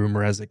new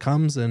rumor as it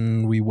comes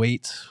and we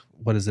wait,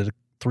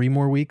 3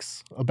 more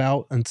weeks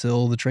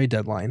until the trade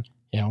deadline,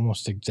 Yeah,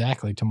 almost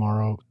exactly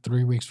tomorrow,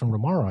 3 weeks from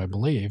tomorrow, I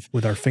believe.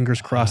 with our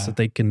fingers crossed that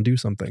they can do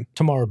something.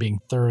 Tomorrow being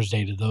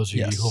Thursday to those of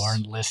Yes. you who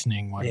aren't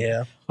listening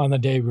on the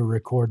day we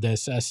record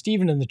this.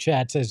 Steven in the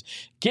chat says,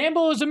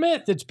 Gamble is a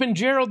myth. It's been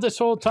Gerald this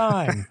whole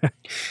time.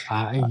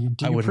 You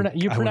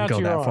pronounce go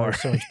your that R, far.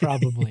 so it's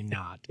probably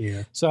not.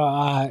 Yeah.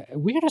 So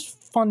we got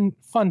a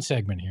fun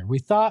segment here. We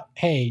thought,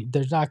 hey,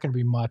 there's not going to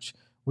be much.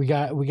 We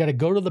got to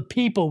go to the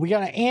people. We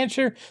got to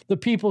answer the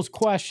people's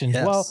questions.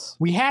 Yes. Well,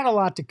 we had a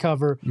lot to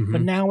cover,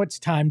 but now it's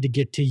time to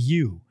get to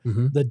you,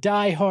 the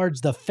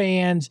diehards, the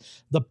fans,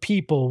 the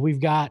people.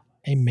 We've got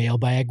a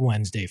Mailbag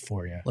Wednesday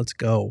for you. Let's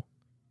go.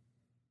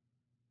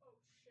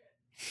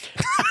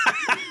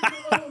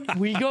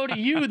 We go to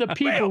you, the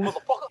people.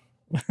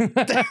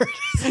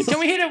 Can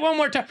we hit it one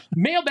more time?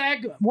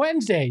 Mailbag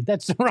Wednesday.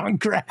 That's the wrong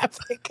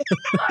graphic.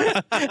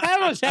 I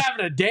was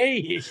having a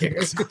day here.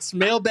 It's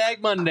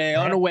Mailbag Monday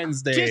on a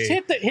Wednesday. Just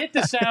hit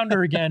the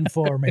sounder again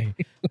for me.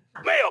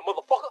 Mail,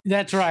 motherfucker.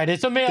 That's right.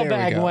 It's a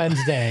Mailbag go.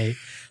 Wednesday.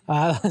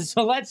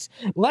 So let's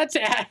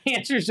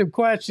answer some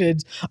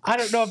questions. I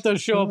don't know if they'll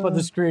show up on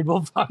the screen.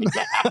 We'll find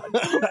out.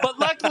 But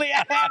luckily,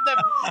 I have them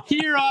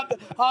here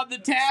on the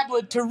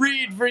tablet to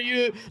read for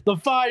you, the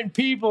fine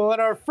people.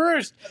 And our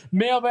first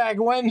Mailbag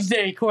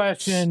Wednesday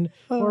question,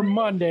 or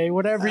Monday,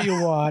 whatever you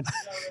want,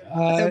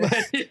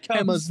 it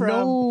comes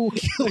from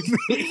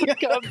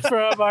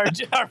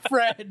our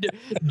friend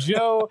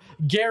Joe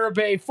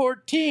Garibay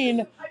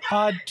 14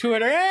 on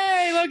Twitter.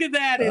 Hey, look at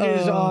that! It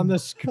is on the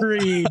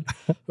screen.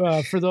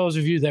 For those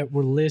of you that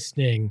were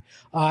listening,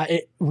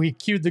 we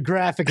cued the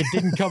graphic. It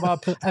didn't come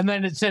up, and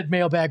then it said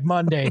Mailbag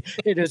Monday.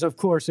 It is, of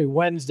course, a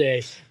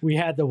Wednesday. We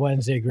had the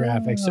Wednesday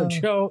graphic. So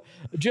Joe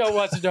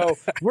wants to know,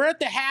 we're at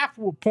the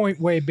half-point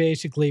way,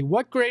 basically.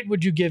 What grade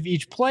would you give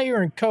each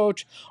player and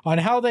coach on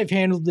how they've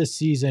handled this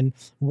season?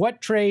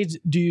 What trades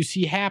do you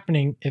see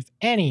happening, if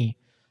any?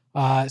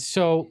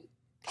 So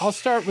I'll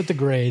start with the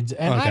grades,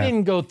 and I Okay.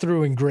 didn't go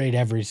through and grade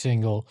every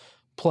single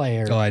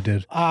player. Oh, I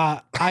did.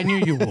 I knew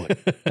you would.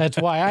 That's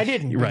why I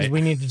didn't, because Right.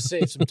 we needed to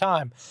save some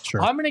time.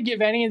 Sure. I'm going to give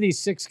any of these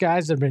 6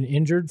 guys that have been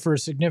injured for a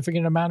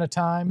significant amount of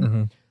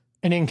time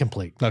an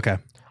incomplete. Okay.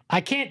 I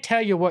can't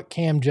tell you what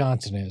Cam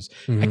Johnson is.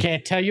 I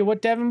can't tell you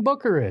what Devin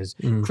Booker is.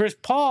 Chris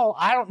Paul,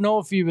 I don't know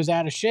if he was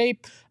out of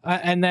shape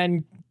and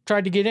then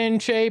tried to get in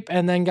shape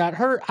and then got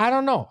hurt. I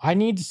don't know. I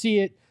need to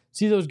see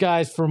those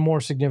guys for a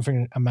more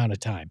significant amount of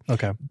time.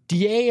 Okay.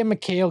 DA and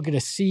McHale get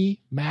a C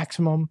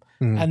maximum,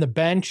 and the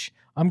bench,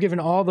 I'm giving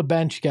all the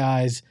bench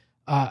guys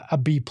a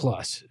B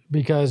plus,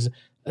 because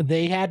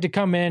they had to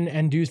come in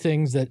and do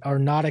things that are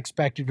not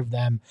expected of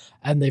them,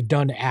 and they've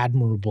done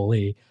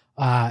admirably.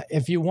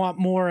 If you want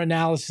more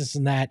analysis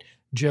than that,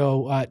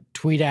 Joe,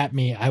 tweet at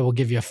me. I will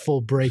give you a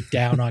full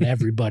breakdown on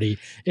everybody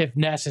if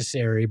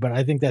necessary, but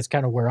I think that's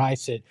kind of where I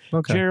sit.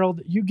 Okay.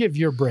 Gerald, you give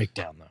your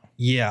breakdown, though.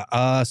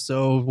 Yeah.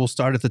 So we'll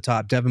start at the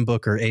top. Devin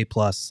Booker, A+.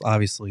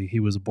 Obviously, he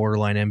was a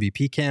borderline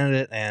MVP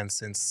candidate, and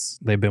since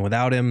they've been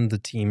without him, the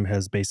team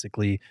has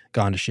basically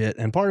gone to shit.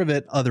 And part of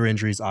it, other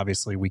injuries,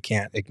 obviously, we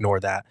can't ignore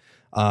that.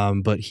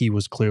 But he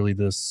was clearly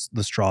the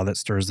straw that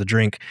stirs the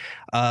drink.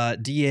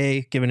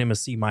 DA, giving him a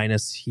C-.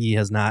 He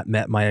has not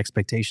met my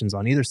expectations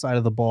on either side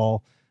of the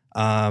ball.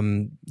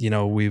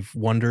 We've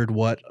wondered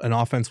what an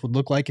offense would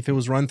look like if it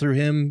was run through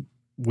him.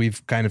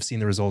 we've kind of seen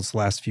the results the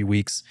last few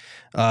weeks.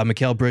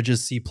 Mikal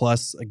Bridges, C+,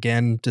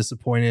 again,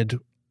 disappointed.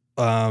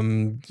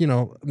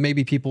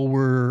 Maybe people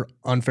were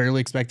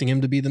unfairly expecting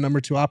him to be the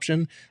number 2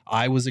 option.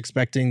 I was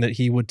expecting that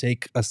he would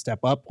take a step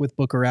up with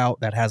Booker out.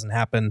 That hasn't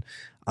happened.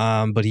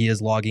 But he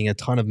is logging a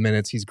ton of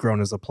minutes. He's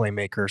grown as a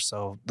playmaker,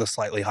 so the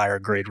slightly higher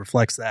grade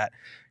reflects that.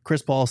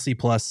 Chris Paul, C+,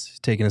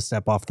 taking a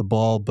step off the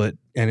ball,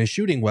 and is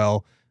shooting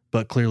well,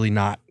 but clearly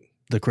not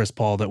the Chris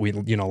Paul that we,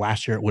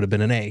 last year it would have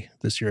been an A.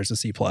 This year it's a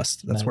C+.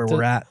 That's where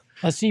we're at.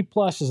 A C+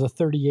 is a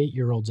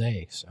 38-year-old's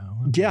A. So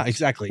yeah,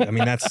 exactly. I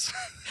mean, that's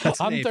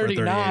I'm an A for a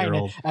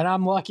 39, and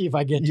I'm lucky if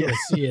I get to a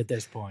C at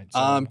this point.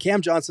 So.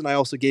 Cam Johnson, I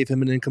also gave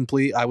him an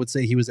incomplete. I would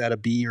say he was at a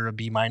B or a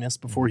B-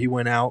 before he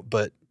went out,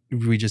 but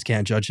we just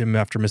can't judge him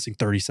after missing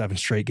 37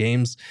 straight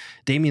games.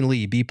 Damian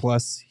Lee, B+.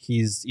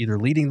 He's either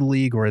leading the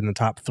league or in the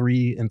top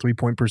 3 in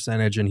three-point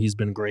percentage, and he's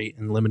been great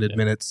in limited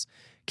minutes.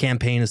 Cam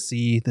Payne, a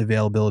C. The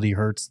availability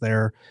hurts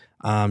there.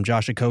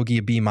 Josh Okogie,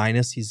 a B-.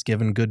 He's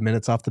given good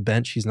minutes off the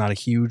bench. He's not a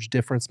huge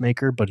difference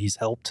maker, but he's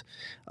helped.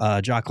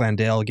 Jock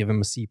Landale, give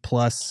him a C+.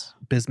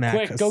 Bismack,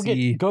 quick, a go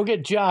C. Go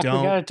get Jock. We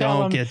gotta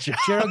tell him. Get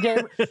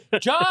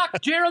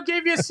Jock. Gerald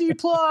gave you a C+.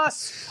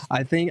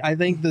 I think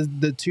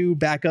the 2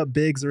 backup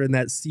bigs are in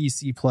that C+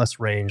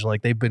 range.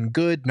 Like, they've been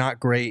good,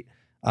 not great.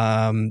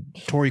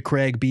 Torrey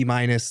Craig, B-.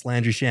 Landry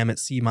Shamet,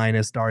 C-.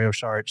 Dario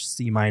Saric,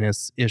 C-.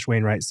 Ish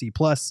Wainwright, C+.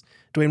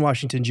 Dwayne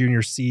Washington Jr.,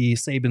 C.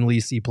 Saban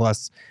Lee, C+.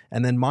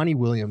 And then Monty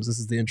Williams. This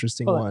is the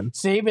interesting one.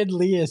 Saban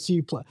Lee is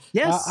C+.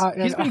 Yes,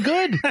 he's been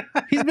good.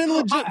 He's been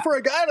legit for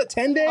a guy on a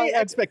 10-day.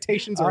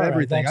 Expectations are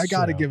everything. I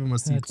got to give him a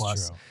C+.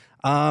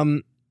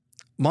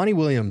 Monty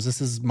Williams. This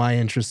is my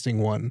interesting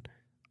one.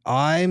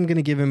 I'm going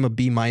to give him a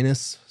B-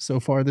 so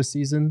far this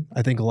season.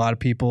 I think a lot of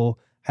people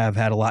have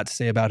had a lot to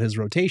say about his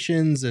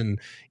rotations and,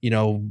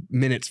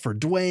 minutes for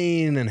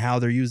Dwayne and how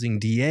they're using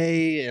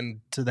DA.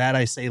 And to that,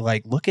 I say,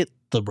 look at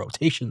the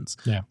rotations.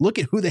 Yeah. Look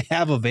at who they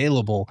have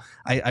available.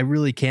 I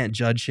really can't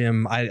judge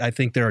him. I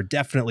think there are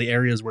definitely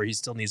areas where he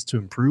still needs to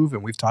improve,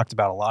 and we've talked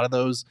about a lot of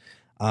those.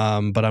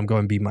 But I'm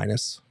going B-.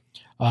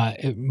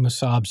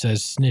 Masab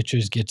says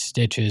snitches get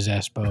stitches,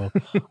 Espo.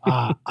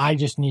 I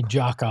just need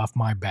Jock off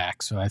my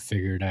back, so I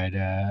figured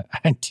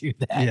I'd do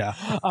that.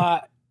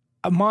 Yeah.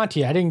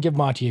 Monty, I didn't give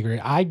Monty a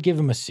grade. I'd give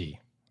him a C.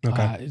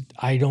 Okay.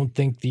 I don't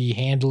think the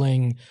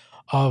handling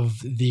of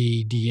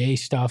the DA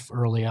stuff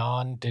early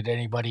on did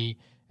anybody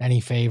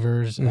any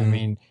favors. I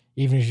mean,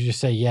 even if you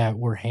just say, yeah,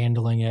 we're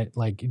handling it,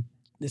 like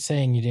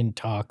saying you didn't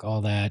talk,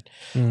 all that.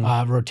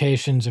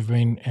 Rotations have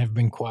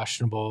been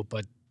questionable,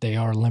 but they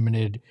are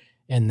limited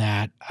in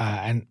that.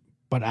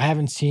 But I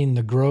haven't seen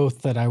the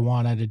growth that I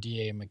want out of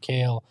DA and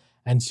Mikal,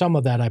 and some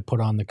of that I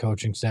put on the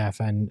coaching staff.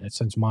 And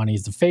since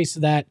Monty's the face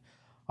of that,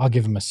 I'll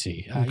give him a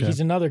C. He's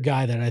another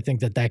guy that I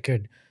think that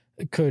could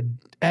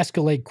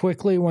escalate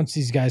quickly once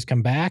these guys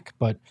come back.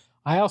 But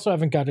I also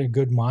haven't got a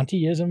good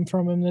Montyism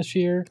from him this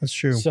year. That's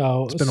true.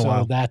 So it's been a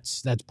while.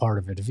 That's part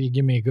of it. If you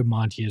give me a good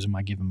Montyism,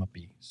 I give him a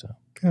B. So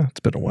yeah,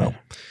 it's been a while.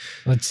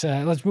 Let's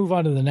move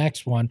on to the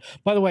next one.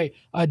 By the way,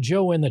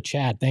 Joe in the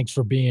chat, thanks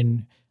for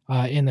being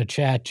in the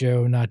chat,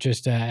 Joe, not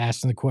just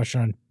asking the question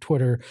on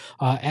Twitter.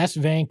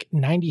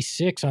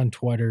 SVank96 on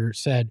Twitter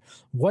said,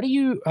 what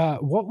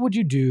would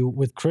you do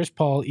with Chris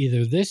Paul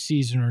either this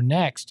season or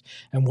next,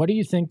 and what do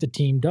you think the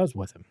team does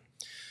with him?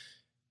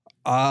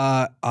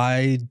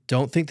 I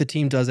don't think the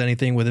team does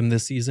anything with him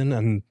this season,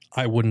 and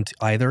I wouldn't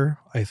either.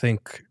 I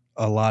think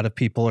a lot of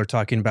people are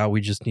talking about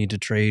we just need to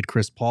trade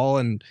Chris Paul,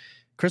 and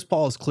Chris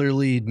Paul is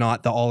clearly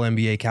not the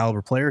all-NBA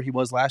caliber player he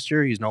was last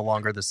year. He's no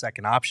longer the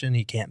second option.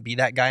 He can't be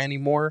that guy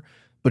anymore,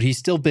 but he's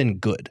still been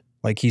good.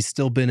 Like, he's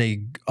still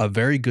been a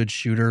very good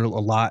shooter, a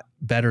lot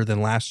better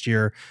than last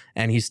year,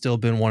 and he's still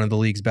been one of the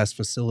league's best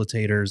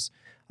facilitators.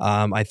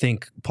 I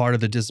think part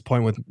of the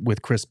disappointment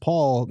with Chris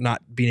Paul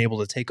not being able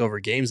to take over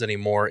games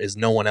anymore is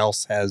no one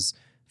else has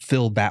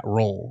filled that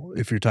role,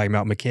 if you're talking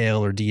about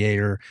Mikal or DA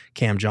or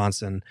Cam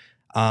Johnson.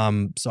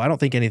 So I don't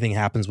think anything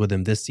happens with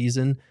him this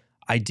season.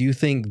 I do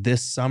think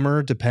this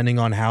summer, depending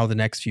on how the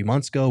next few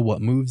months go,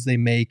 what moves they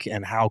make,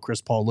 and how Chris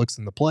Paul looks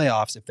in the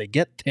playoffs, if they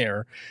get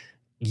there,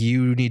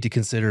 you need to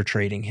consider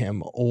trading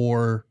him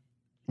or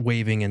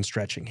waiving and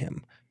stretching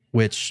him,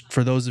 which,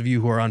 for those of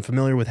you who are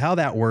unfamiliar with how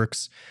that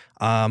works,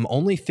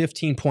 only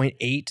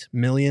 $15.8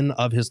 million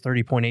of his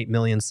 $30.8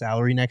 million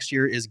salary next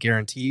year is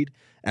guaranteed.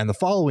 And the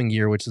following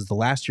year, which is the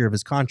last year of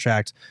his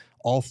contract,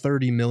 all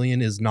 $30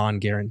 million is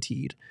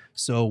non-guaranteed.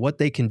 So what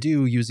they can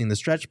do using the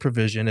stretch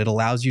provision, it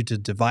allows you to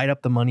divide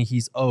up the money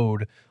he's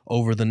owed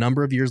over the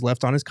number of years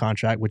left on his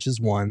contract, which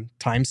is 1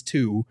 times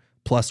 2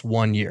 plus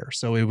 1 year.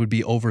 So it would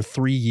be over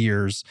 3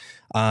 years.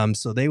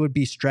 So they would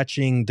be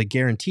stretching the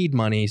guaranteed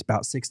money,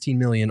 about $16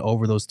 million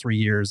over those 3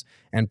 years,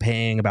 and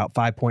paying about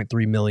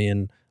 $5.3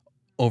 million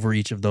over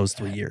each of those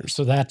 3 years.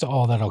 So that's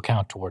all that'll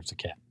count towards the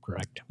cap,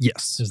 correct?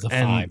 Yes. Is the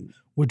 5,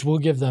 which will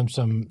give them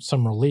some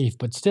relief,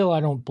 but still I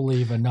don't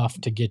believe enough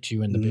to get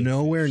you in the big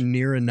nowhere fish.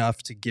 Near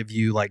enough to give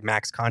you like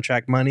max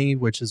contract money,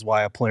 which is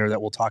why a player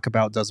that we'll talk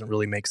about doesn't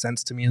really make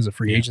sense to me as a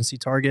free agency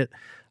target.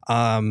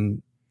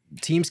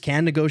 teams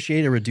can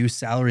negotiate a reduced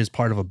salary as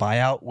part of a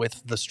buyout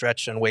with the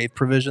stretch and waive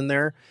provision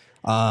there.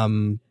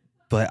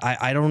 But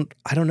I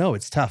don't know.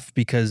 It's tough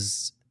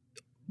because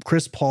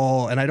Chris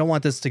Paul, and I don't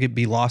want this to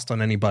be lost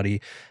on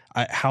anybody,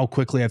 how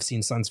quickly I've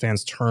seen Suns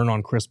fans turn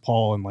on Chris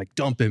Paul and like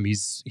dump him.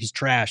 He's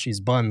trash. He's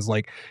buns.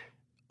 Like,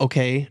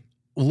 okay,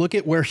 look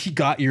at where he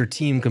got your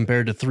team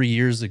compared to 3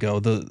 years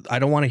ago. I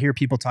don't want to hear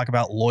people talk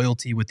about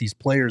loyalty with these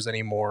players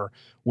anymore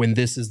when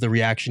this is the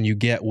reaction you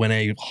get when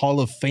a Hall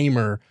of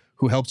Famer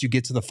who helped you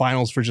get to the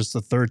finals for just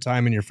the third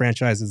time in your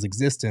franchise's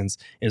existence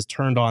is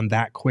turned on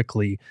that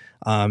quickly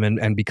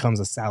and becomes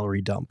a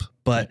salary dump.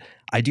 But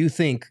I do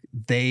think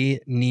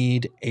they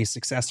need a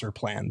successor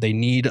plan. They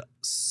need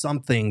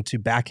something to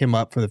back him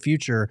up for the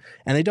future,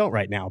 and they don't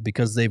right now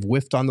because they've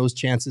whiffed on those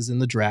chances in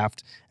the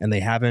draft, and they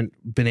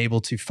haven't been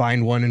able to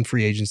find one in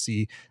free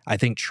agency. I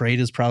think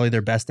trade is probably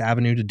their best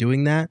avenue to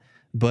doing that.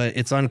 But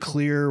it's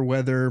unclear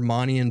whether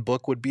Monty and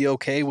Book would be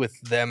okay with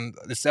them.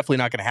 It's definitely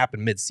not going to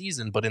happen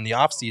mid-season, but in the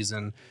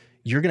offseason,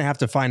 you're going to have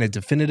to find a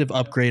definitive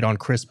upgrade on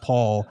Chris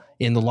Paul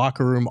in the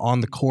locker room, on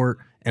the court,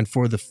 and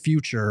for the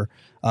future,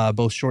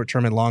 both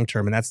short-term and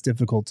long-term, and that's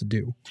difficult to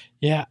do.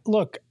 Yeah,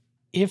 look,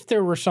 if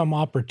there were some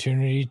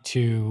opportunity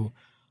to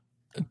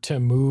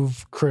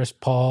move Chris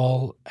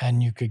Paul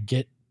and you could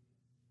get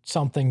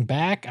something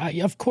back,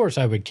 of course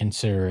I would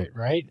consider it,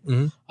 right?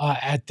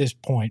 At this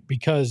point,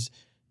 because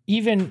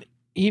even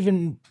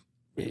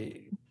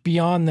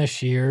beyond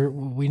this year,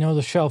 we know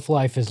the shelf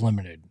life is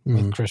limited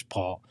with Chris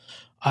Paul.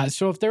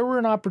 So if there were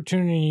an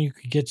opportunity you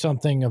could get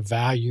something of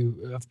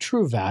value, of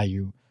true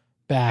value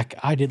back,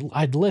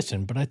 I'd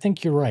listen. But I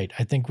think you're right.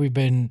 I think we've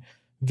been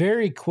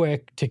very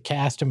quick to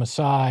cast him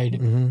aside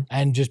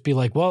and just be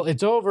like, well,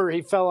 it's over.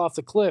 He fell off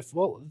the cliff.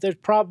 Well, there's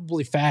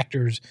probably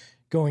factors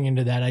going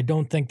into that. I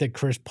don't think that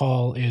Chris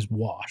Paul is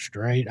washed,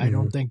 right? I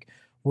don't think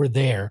we're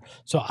there.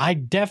 So I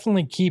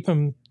definitely keep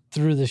him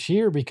through this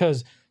year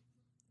because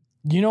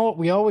you know what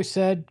we always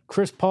said,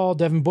 Chris Paul,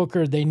 Devin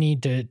Booker, they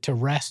need to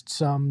rest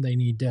some. They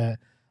need to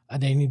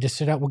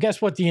sit out. Well,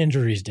 guess what the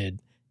injuries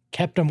did?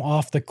 Kept them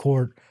off the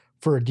court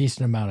for a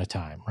decent amount of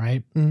time,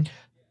 right?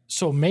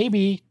 So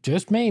maybe,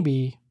 just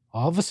maybe,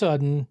 all of a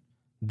sudden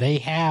they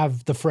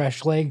have the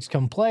fresh legs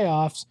come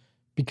playoffs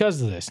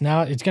because of this.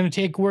 Now it's going to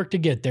take work to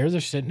get there. They're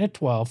sitting at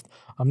 12th.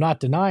 I'm not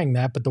denying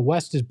that, but the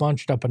West is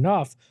bunched up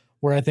enough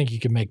where I think you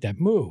can make that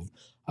move.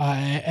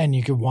 And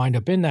you could wind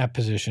up in that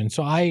position.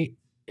 So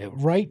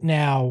right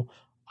now,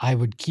 I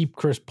would keep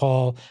Chris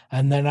Paul,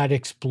 and then I'd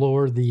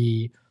explore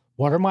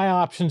what are my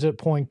options at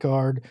point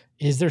guard?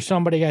 Is there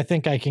somebody I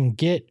think I can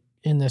get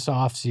in this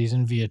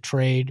offseason via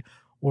trade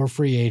or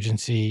free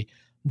agency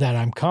that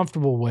I'm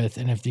comfortable with?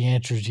 And if the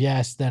answer is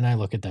yes, then I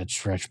look at that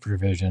stretch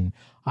provision.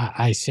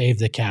 I save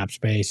the cap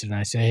space, and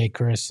I say, hey,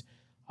 Chris,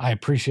 I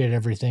appreciate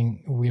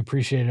everything. We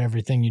appreciate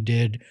everything you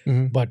did,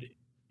 but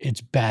it's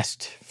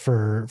best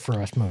for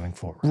us moving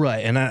forward.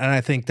 Right. And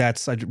I think I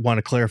want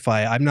to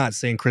clarify, I'm not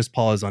saying Chris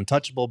Paul is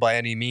untouchable by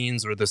any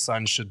means or the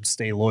Suns should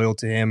stay loyal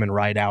to him and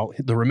ride out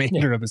the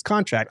remainder of his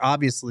contract.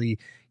 Obviously,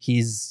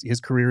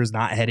 his career is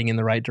not heading in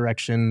the right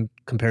direction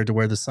compared to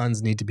where the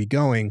Suns need to be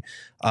going.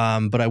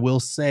 But I will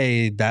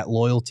say that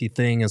loyalty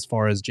thing as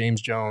far as James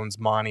Jones,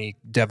 Monty,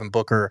 Devin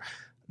Booker,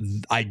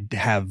 I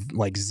have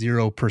like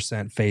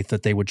 0% faith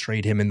that they would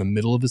trade him in the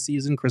middle of a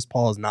season. Chris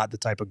Paul is not the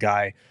type of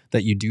guy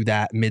that you do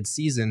that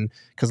mid-season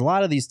because a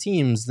lot of these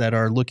teams that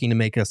are looking to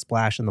make a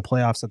splash in the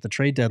playoffs at the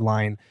trade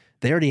deadline,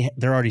 they're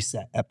already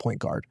set at point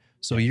guard.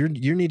 So you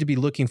need to be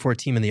looking for a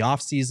team in the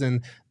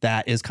offseason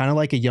that is kind of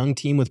like a young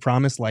team with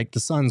promise like the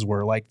Suns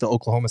were, like the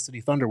Oklahoma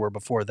City Thunder were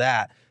before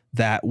that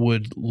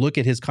would look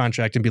at his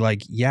contract and be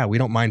like, yeah, we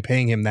don't mind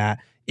paying him that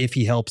if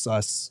he helps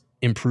us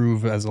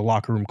improve as a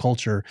locker room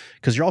culture,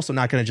 because you're also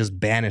not going to just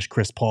banish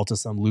Chris Paul to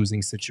some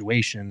losing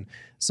situation.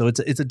 So it's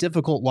a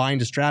difficult line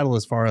to straddle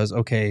as far as,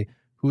 okay,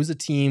 who's a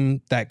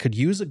team that could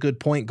use a good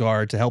point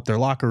guard to help their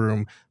locker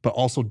room, but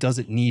also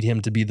doesn't need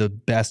him to be the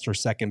best or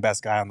second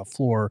best guy on the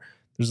floor.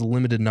 There's a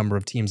limited number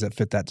of teams that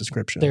fit that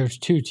description. There's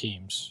two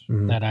teams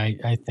that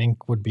I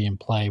think would be in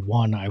play.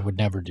 One, I would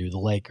never do the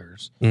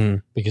Lakers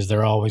because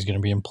they're always going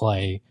to be in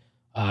play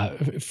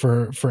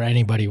for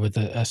anybody with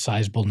a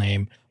sizable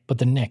name, but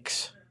the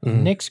Knicks.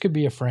 Knicks could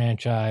be a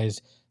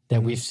franchise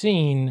that we've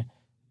seen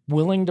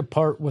willing to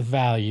part with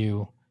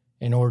value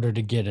in order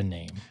to get a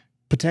name.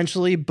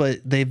 Potentially, but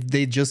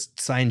they just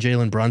signed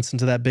Jalen Brunson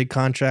to that big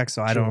contract,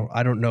 so I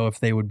don't know if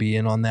they would be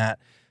in on that.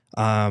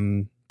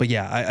 But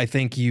yeah, I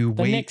think the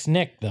Knicks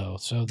Nick though,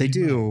 so they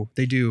do.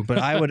 But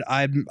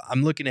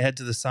I'm looking ahead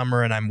to the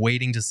summer and I'm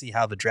waiting to see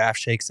how the draft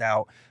shakes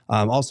out.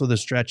 Also, the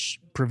stretch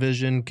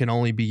provision can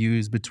only be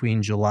used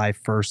between July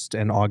 1st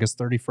and August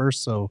 31st,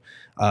 so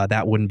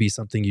that wouldn't be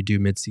something you do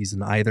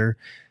midseason either.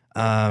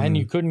 And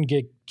you couldn't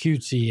get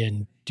cutesy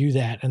and do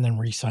that and then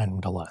re-sign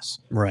them to less.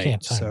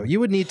 Right. So you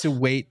would need to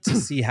wait to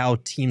see how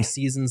team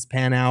seasons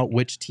pan out,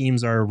 which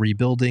teams are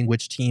rebuilding,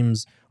 which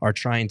teams are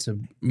trying to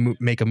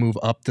make a move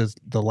up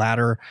the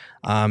ladder,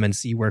 and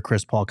see where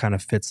Chris Paul kind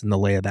of fits in the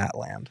lay of that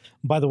land.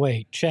 By the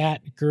way,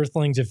 chat,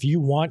 Girthlings, if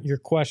you want your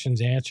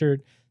questions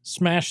answered,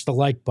 smash the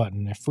like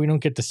button. If we don't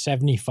get to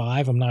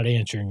 75, I'm not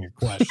answering your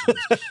questions.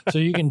 So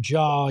you can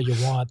jaw all you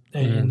want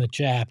in the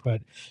chat,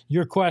 but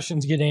your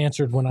questions get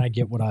answered when I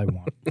get what I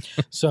want.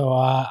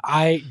 So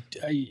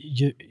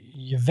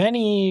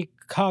Yevgeny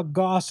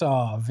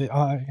Kogosov,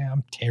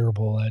 I'm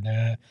terrible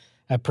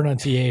at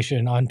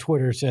pronunciation, on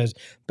Twitter says,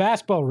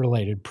 basketball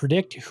related,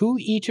 predict who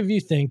each of you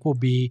think will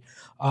be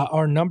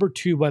our number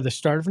 2 by the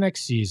start of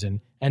next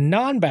season, and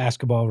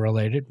non-basketball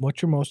related,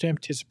 what's your most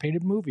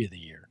anticipated movie of the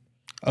year?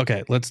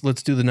 Okay, let's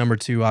do the number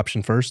 2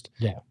 option first.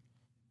 Yeah.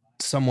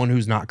 Someone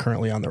who's not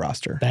currently on the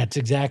roster. That's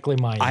exactly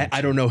my answer.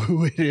 I don't know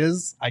who it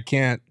is. I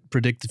can't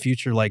predict the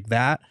future like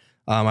that.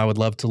 I would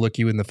love to look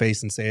you in the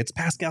face and say, it's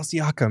Pascal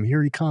Siakam,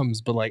 here he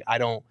comes. But like, I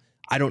don't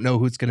know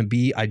who it's going to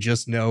be. I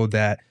just know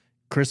that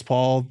Chris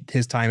Paul,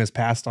 his time has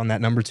passed on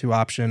that number 2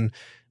 option.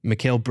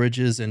 Mikal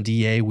Bridges and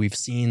DA, we've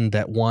seen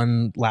that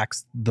one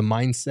lacks the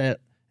mindset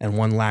and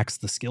one lacks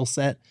the skill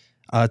set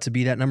to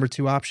be that number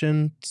 2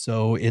 option.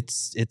 So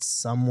it's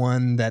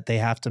someone that they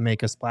have to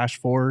make a splash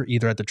for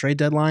either at the trade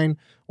deadline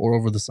or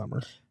over the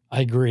summer.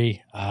 I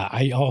agree.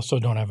 I also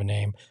don't have a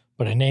name,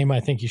 but a name I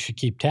think you should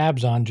keep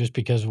tabs on just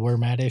because of where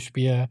Matt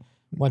Ishbia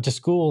went to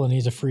school and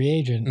he's a free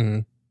agent. Mm-hmm.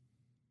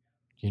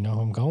 You know who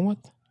I'm going with?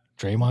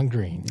 Draymond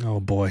Green. Oh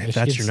boy, Michigan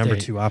that's your number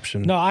State. 2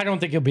 option. No, I don't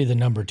think he'll be the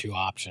number 2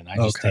 option. I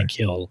just Okay. think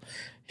he'll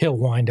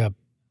wind up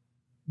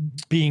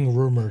being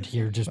rumored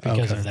here just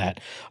because of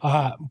that.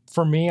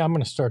 For me, I'm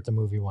going to start the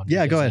movie one.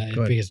 Yeah, because,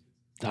 go ahead. Because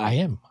I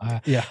am.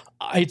 Yeah.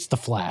 It's The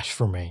Flash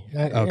for me.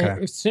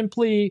 Okay.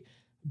 Simply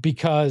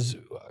because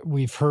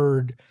we've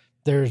heard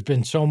there's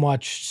been so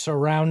much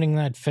surrounding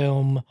that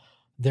film.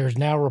 There's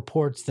now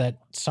reports that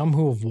some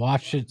who have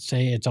watched it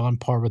say it's on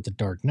par with The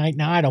Dark Knight.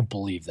 Now, I don't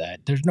believe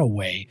that. There's no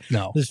way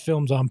No, this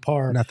film's on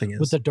par nothing is.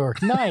 with The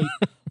Dark Knight,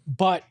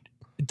 but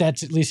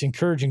that's at least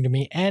encouraging to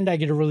me. And I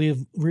get to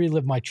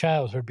relive my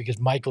childhood because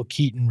Michael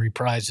Keaton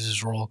reprises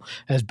his role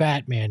as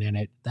Batman in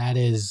it. That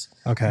is,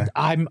 Okay.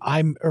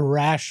 I'm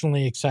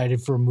irrationally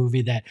excited for a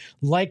movie that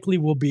likely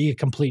will be a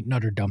complete and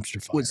utter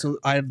dumpster fire. Wait, so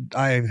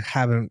I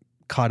haven't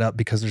caught up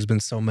because there's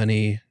been so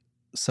many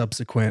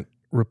subsequent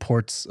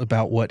reports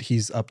about what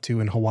he's up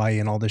to in Hawaii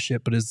and all this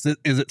shit. But is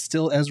it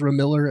still Ezra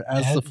Miller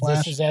as the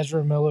Flash? This is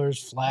Ezra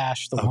Miller's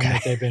Flash, the one Okay.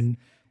 that they've been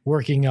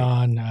working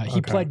on. He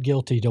Okay. pled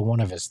guilty to one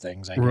of his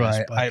things, I guess.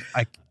 Right.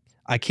 But,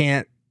 I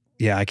can't.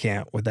 Yeah, I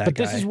can't with that but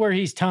guy. this is where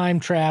he's time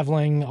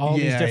traveling, all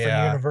these Yeah, different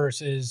yeah.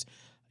 universes.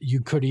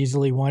 You could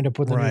easily wind up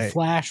with a new Right.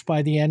 Flash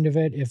by the end of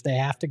it if they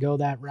have to go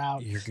that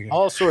route. You're good.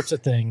 All sorts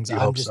of things. You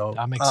hope so.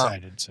 I'm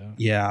excited. So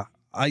Yeah,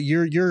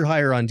 you're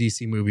higher on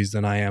DC movies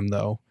than I am,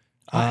 though.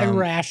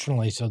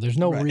 irrationally, so there's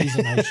no right.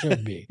 reason I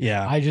should be.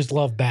 Yeah. I just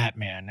love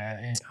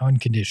Batman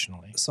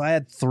unconditionally. So I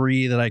had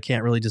 3 that I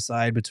can't really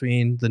decide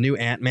between. The new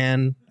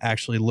Ant-Man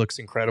actually looks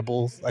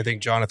incredible. I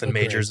think Jonathan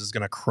Okay. Majors is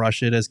going to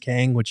crush it as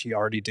Kang, which he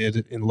already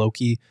did in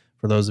Loki,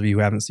 for those of you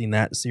who haven't seen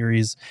that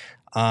series.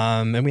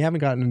 And we haven't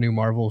gotten a new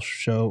Marvel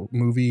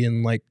movie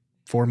in like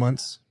 4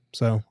 months.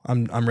 So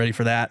I'm ready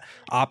for that.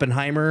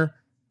 Oppenheimer.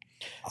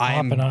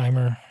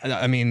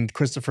 I mean,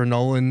 Christopher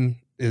Nolan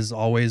is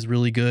always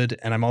really good.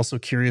 And I'm also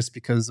curious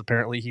because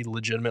apparently he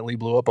legitimately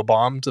blew up a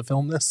bomb to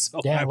film this. So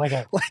Yeah, like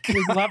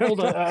he leveled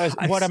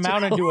what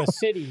amounted to a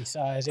city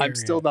size area. I'm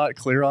still not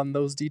clear on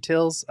those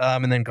details.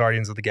 And then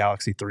Guardians of the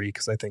Galaxy 3,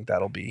 because I think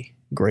that'll be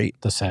great.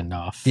 the send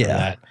off. For Yeah.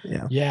 that.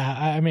 Yeah. Yeah,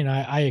 I mean,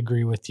 I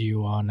agree with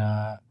you on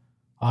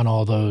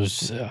all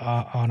those.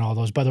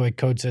 By the way,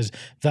 Code says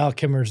Val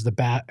Kilmer's the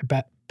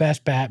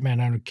best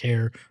Batman. I don't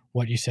care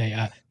what you say.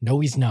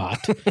 No, he's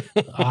not.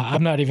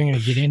 I'm not even going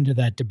to get into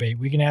that debate.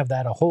 We can have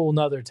that a whole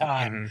nother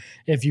time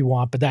if you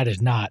want, but that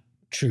is not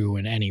true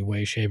in any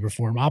way, shape, or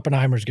form.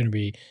 Oppenheimer's going to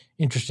be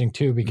interesting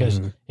too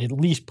because at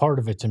least part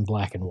of it's in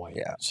black and white.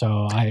 Yeah.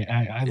 So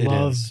I It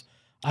love. is.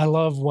 I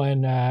love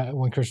when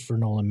Christopher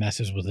Nolan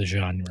messes with the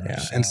genre. Yeah.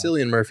 So. And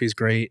Cillian Murphy's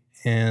great.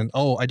 And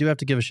I do have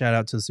to give a shout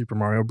out to the Super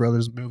Mario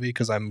Brothers movie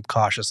because I'm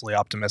cautiously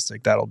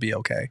optimistic that'll be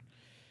okay.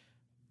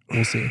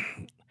 We'll see.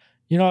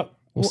 You know,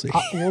 We'll see.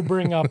 We'll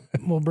bring up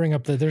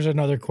that there's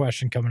another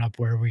question coming up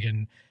where we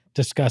can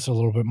discuss a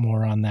little bit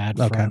more on that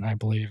Okay. front, I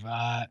believe.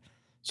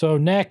 So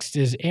next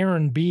is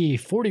Aaron B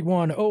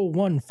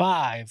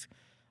 41015.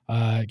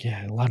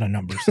 Yeah, a lot of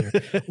numbers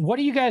there. What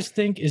do you guys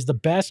think is the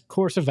best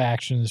course of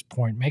action at this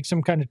point? Make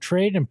some kind of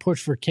trade and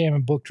push for Cam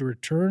and Book to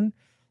return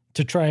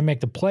to try and make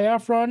the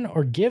playoff run,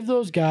 or give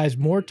those guys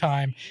more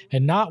time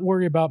and not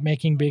worry about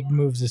making big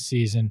moves this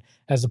season,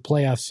 as the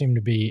playoffs seem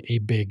to be a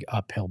big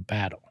uphill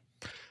battle?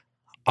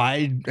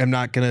 I am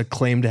not going to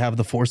claim to have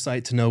the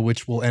foresight to know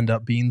which will end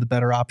up being the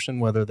better option,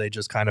 whether they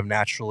just kind of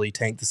naturally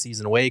tank the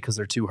season away because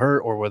they're too hurt,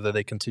 or whether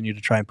they continue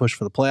to try and push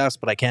for the playoffs.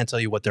 But I can't tell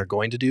you what they're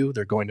going to do.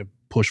 They're going to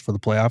push for the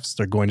playoffs.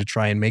 They're going to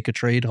try and make a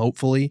trade,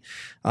 hopefully.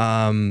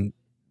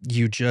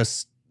 You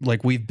just,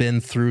 like, we've been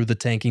through the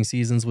tanking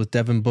seasons with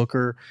Devin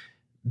Booker.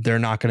 They're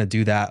not going to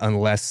do that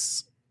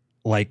unless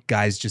like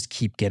guys just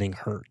keep getting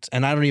hurt.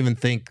 And I don't even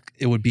think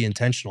it would be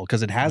intentional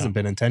because it hasn't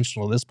been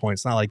intentional at this point.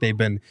 It's not like they've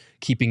been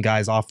keeping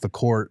guys off the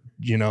court,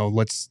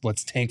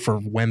 let's tank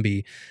for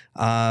Wemby.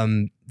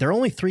 They're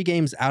only 3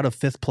 games out of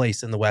 5th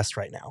place in the West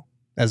right now,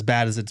 as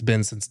bad as it's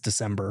been since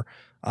December.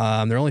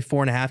 They're only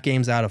 4.5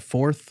 games out of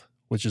 4th,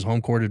 which is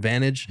home court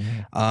advantage.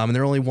 And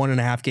they're only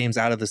 1.5 games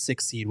out of the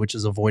 6th seed, which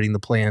is avoiding the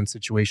play-in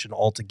situation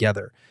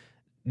altogether.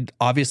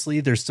 Obviously,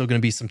 there's still going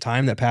to be some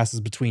time that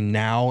passes between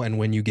now and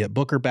when you get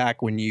Booker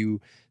back, when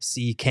you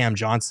see Cam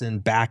Johnson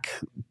back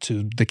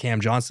to the Cam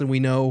Johnson we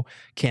know.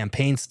 Cam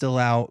Payne's still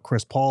out.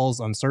 Chris Paul's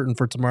uncertain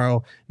for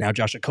tomorrow. Now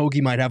Josh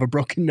Okogie might have a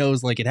broken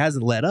nose. Like, it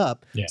hasn't let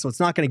up. Yeah. So it's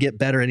not going to get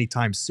better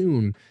anytime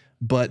soon.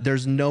 But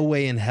there's no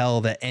way in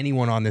hell that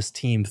anyone on this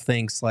team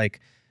thinks like,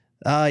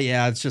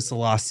 yeah, it's just a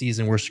lost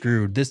season, we're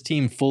screwed. This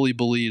team fully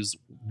believes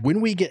when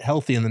we get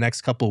healthy in the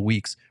next couple of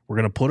weeks, we're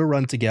going to put a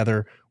run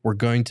together. We're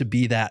going to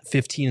be that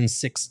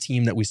 15-6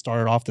 team that we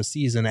started off the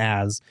season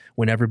as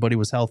when everybody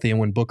was healthy and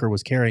when Booker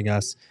was carrying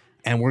us.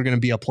 And we're going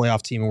to be a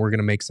playoff team and we're going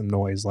to make some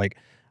noise. Like,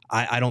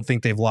 I don't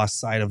think they've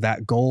lost sight of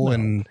that goal. No.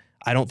 And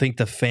I don't think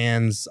the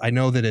fans, I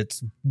know that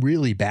it's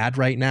really bad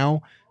right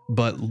now,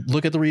 but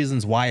look at the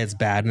reasons why it's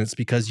bad. And it's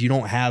because you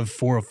don't have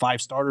 4 or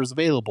 5 starters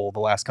available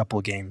the last couple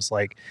of games.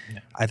 Like,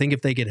 I think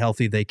if they get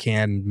healthy, they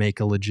can make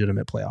a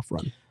legitimate playoff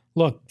run.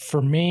 Look,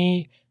 for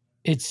me,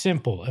 it's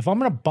simple. If I'm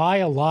going to buy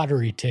a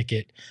lottery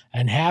ticket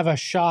and have a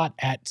shot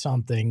at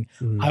something,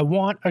 I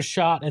want a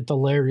shot at the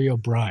Larry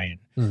O'Brien.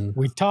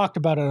 We've talked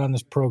about it on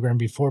this program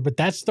before, but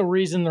that's the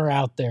reason they're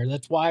out there.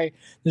 That's why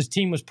this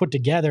team was put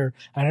together.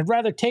 And I'd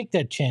rather take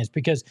that chance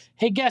because,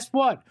 hey, guess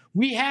what?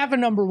 We have a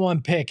number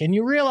 1 pick, and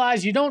you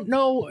realize you don't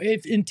know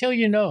until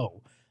you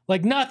know.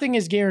 Like, nothing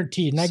is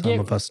guaranteed. And Some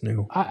of us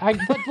knew.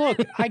 But look,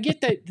 I get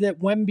that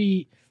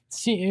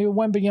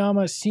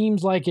Wembanyama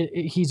seems like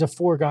he's a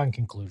foregone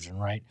conclusion,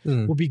 right?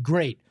 Will be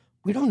great.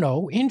 We don't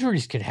know.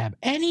 Injuries could happen.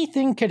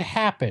 Anything could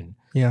happen.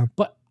 Yeah.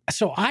 But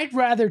so I'd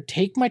rather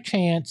take my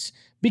chance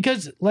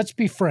because, let's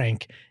be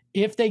frank,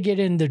 if they get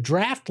in the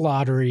draft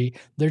lottery,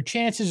 their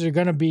chances are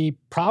going to be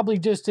probably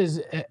just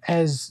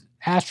as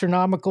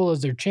astronomical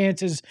as their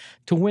chances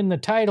to win the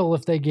title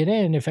if they get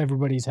in, if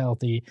everybody's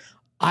healthy.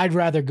 I'd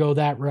rather go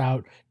that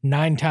route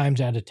 9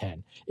 times out of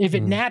 10. If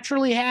it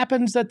naturally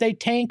happens that they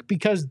tank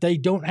because they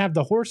don't have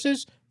the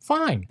horses,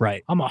 fine.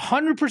 Right. I'm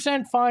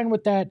 100% fine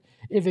with that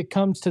if it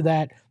comes to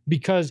that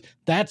because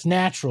that's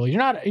natural.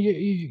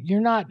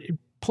 You're not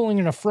pulling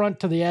an affront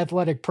to the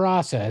athletic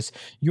process.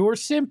 You're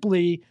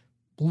simply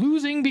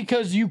losing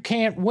because you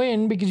can't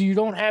win because you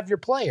don't have your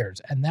players.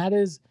 And that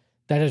is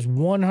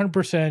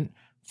 100%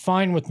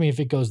 fine with me if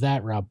it goes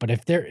that route. But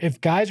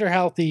if guys are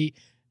healthy,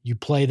 you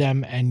play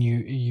them and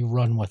you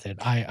run with it.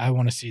 I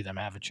want to see them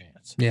have a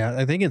chance. Yeah,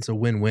 I think it's a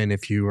win-win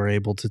if you are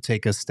able to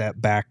take a step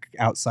back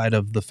outside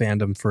of the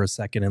fandom for a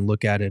second and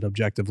look at it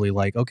objectively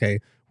like, okay,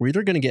 we're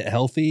either going to get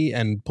healthy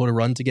and put a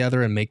run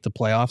together and make the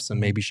playoffs and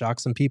maybe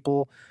shock some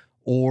people,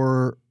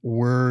 or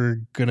we're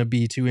going to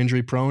be too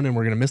injury prone and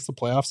we're going to miss the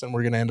playoffs and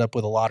we're going to end up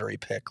with a lottery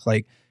pick.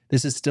 Like,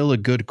 this is still a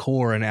good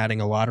core, and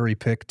adding a lottery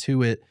pick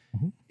to it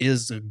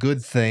is a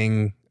good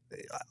thing,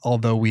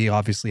 although we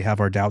obviously have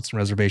our doubts and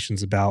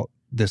reservations about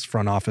this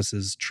front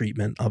office's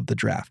treatment of the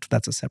draft.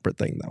 That's a separate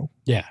thing, though.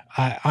 Yeah,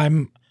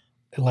 I'm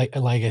like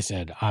I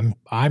said,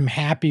 I'm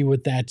happy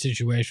with that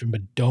situation,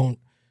 but don't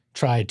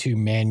try to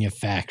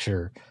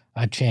manufacture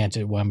a chance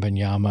at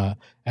Wembanyama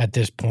at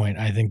this point.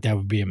 I think that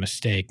would be a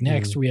mistake.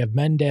 Next, we have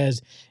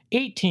Mendez,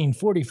 18,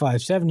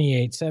 45,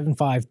 78,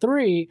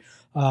 753.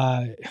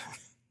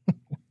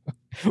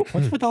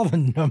 What's with all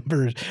the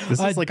numbers?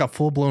 This is like a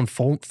full-blown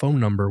phone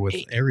number with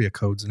area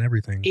codes and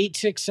everything.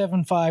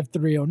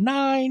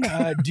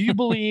 8675309. Do you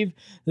believe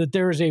that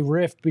there is a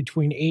rift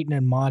between Ayton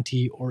and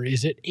Monty, or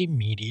is it a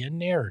media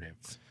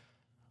narrative?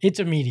 It's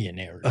a media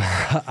narrative.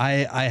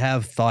 I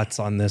have thoughts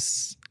on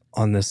this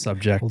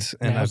subject,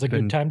 and now's a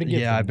good time to give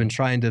them. I've been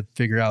trying to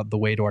figure out the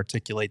way to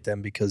articulate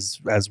them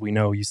because, as we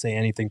know, you say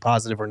anything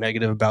positive or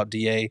negative about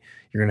DA,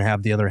 you're going to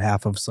have the other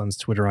half of Suns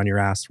Twitter on your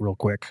ass real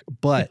quick.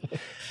 But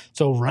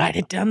so ride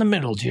it down the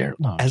middle, Jared.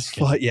 No,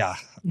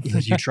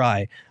 you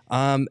try.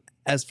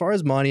 As far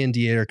as Monty and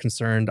DA are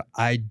concerned,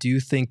 I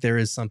do think there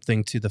is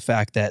something to the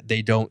fact that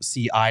they don't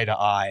see eye to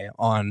eye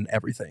on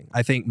everything.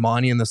 I think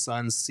Monty and the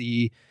Suns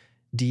see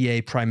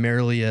DA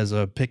primarily as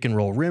a pick and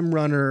roll rim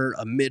runner,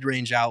 a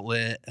mid-range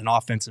outlet, an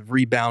offensive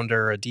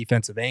rebounder, a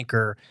defensive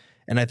anchor.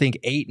 And I think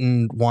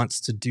Ayton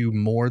wants to do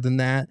more than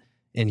that.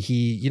 And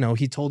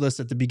he told us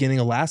at the beginning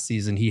of last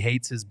season, he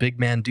hates his big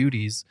man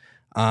duties.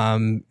 I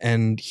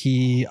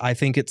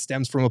think it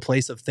stems from a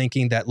place of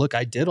thinking that, look,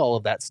 I did all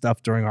of that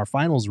stuff during our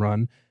finals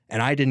run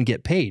and I didn't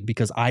get paid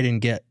because I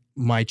didn't get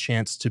my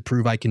chance to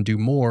prove I can do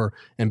more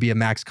and be a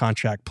max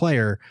contract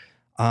player.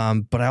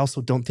 But I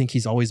also don't think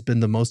he's always been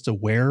the most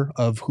aware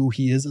of who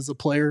he is as a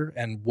player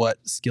and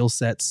what skill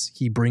sets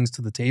he brings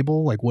to the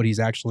table, like what he's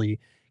actually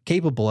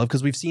capable of.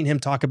 Because we've seen him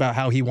talk about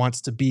how he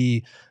wants to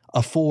be a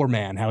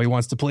 4-man, how he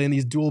wants to play in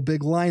these dual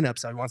big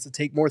lineups, how he wants to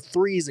take more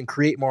threes and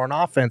create more on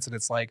offense. And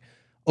it's like,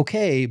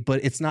 okay,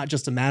 but it's not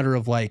just a matter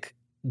of like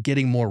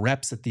getting more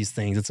reps at these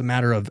things. It's a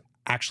matter of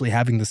actually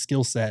having the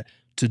skill set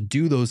to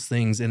do those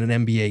things in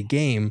an NBA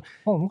game.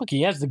 Oh, look,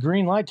 he has the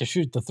green light to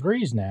shoot the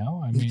threes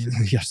now. I mean,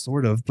 Yeah,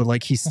 sort of, but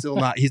like he's still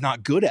not, he's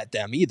not good at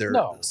them either.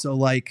 No. So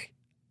like,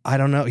 I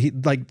don't know. He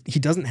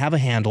doesn't have a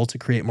handle to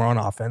create more on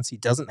offense. He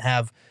doesn't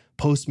have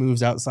post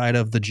moves outside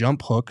of the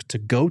jump hook to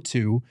go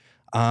to.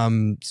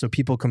 So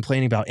people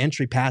complaining about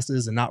entry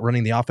passes and not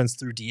running the offense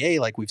through DA,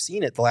 like we've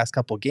seen it the last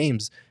couple of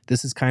games,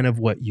 this is kind of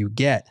what you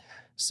get.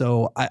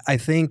 So I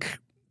think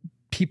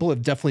people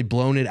have definitely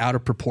blown it out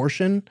of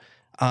proportion.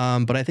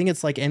 But I think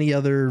it's like any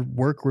other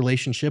work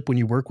relationship. When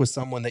you work with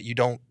someone that you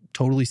don't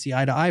totally see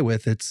eye to eye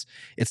with, it's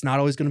not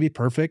always going to be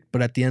perfect,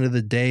 but at the end of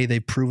the day,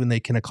 they've proven they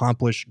can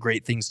accomplish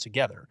great things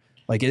together.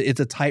 Like it's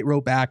a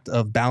tightrope act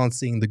of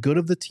balancing the good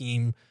of the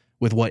team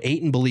with what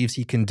Ayton believes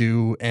he can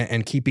do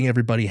and keeping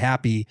everybody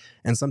happy.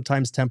 And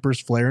sometimes tempers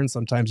flare and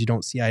sometimes you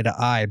don't see eye to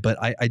eye, but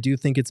I do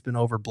think it's been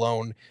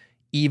overblown,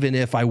 even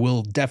if I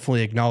will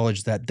definitely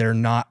acknowledge that they're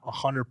not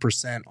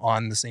 100%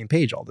 on the same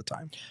page all the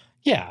time.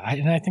 yeah,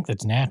 and I think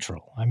that's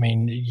natural. I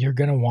mean, you're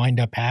going to wind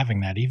up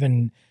having that.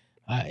 Even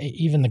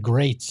the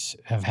greats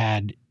have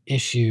had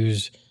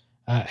issues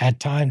at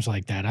times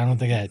like that. I don't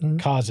think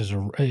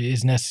that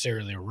is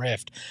necessarily a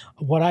rift.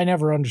 What I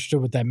never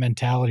understood with that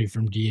mentality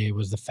from DA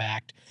was the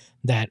fact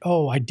that,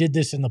 oh, I did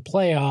this in the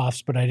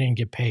playoffs, but I didn't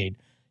get paid.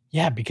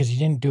 Yeah, because you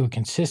didn't do it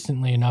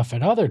consistently enough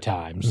at other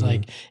times.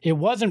 Like it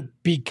wasn't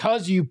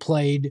because you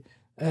played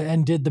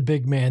and did the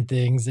big man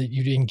things that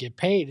you didn't get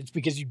paid. It's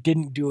because you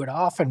didn't do it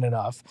often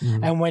enough.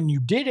 And when you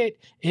did it,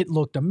 it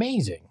looked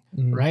amazing,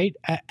 right?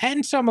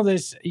 And some of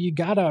this, you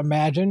got to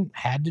imagine,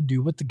 had to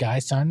do with the guy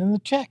signing the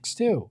checks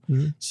too.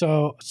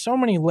 So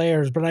many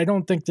layers, but I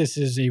don't think this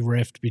is a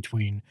rift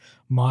between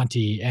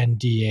Monty and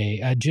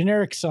DA. A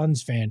generic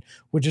Suns fan,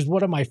 which is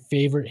one of my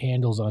favorite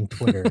handles on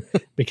Twitter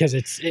because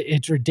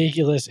it's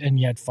ridiculous and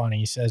yet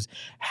funny, says,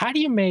 how do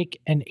you make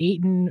an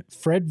Ayton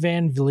Fred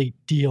VanVleet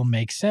deal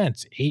make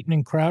sense? Ayton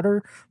and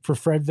Crowder for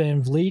Fred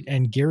VanVleet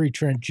and Gary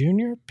Trent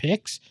Jr.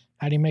 picks?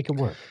 How do you make it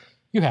work?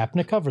 You happen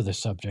to cover this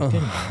subject,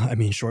 didn't you? I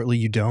mean, shortly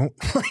you don't.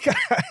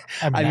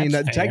 I mean,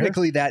 that's fair.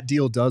 technically that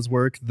deal does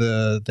work.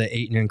 The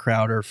Ayton and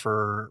Crowder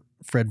for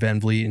Fred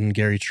VanVleet and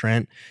Gary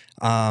Trent.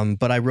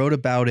 But I wrote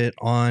about it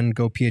on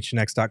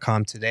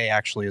GoPHNX.com today,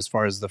 actually, as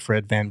far as the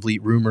Fred VanVleet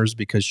rumors,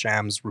 because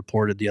Shams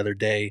reported the other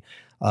day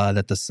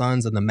that the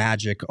Suns and the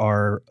Magic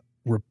are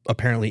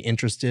apparently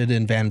interested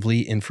in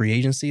VanVleet in free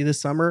agency this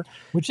summer.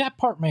 Which that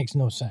part makes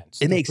no sense.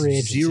 It makes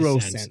zero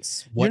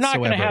sense whatsoever. You're not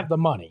going to have the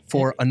money.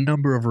 For a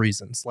number of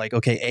reasons. Like,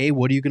 okay, A,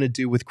 what are you going to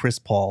do with Chris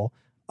Paul?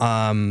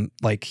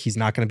 Like he's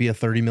not going to be a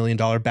 $30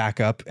 million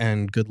backup,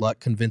 and good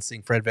luck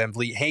convincing Fred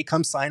VanVleet, hey,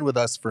 come sign with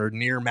us for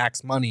near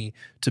max money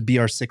to be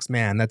our sixth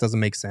man. That doesn't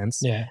make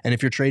sense. Yeah. And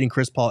if you're trading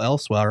Chris Paul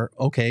elsewhere,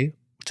 okay,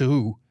 to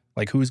who?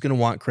 Like, who's going to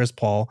want Chris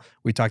Paul?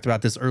 We talked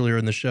about this earlier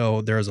in the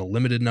show. There is a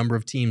limited number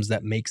of teams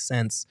that make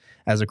sense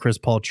as a Chris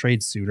Paul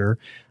trade suitor.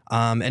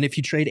 And if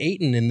you trade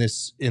Ayton in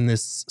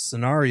this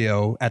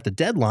scenario at the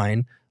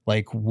deadline,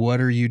 like, what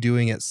are you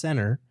doing at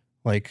center?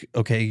 Like,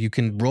 okay, you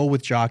can roll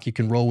with Jock, you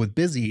can roll with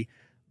Busy,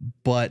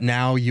 but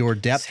now your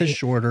depth is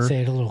shorter.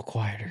 Say it a little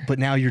quieter. But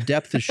now your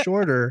depth is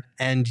shorter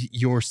and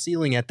your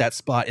ceiling at that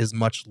spot is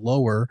much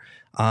lower.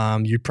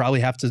 You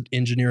probably have to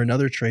engineer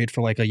another trade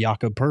for like a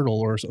Jakob Poeltl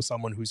or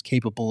someone who's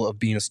capable of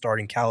being a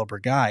starting caliber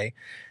guy.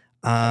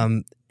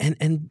 And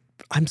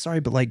I'm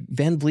sorry, but like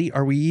VanVleet,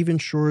 are we even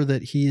sure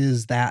that he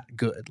is that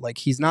good? Like,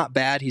 he's not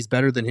bad. He's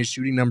better than his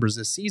shooting numbers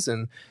this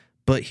season,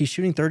 but he's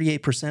shooting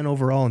 38%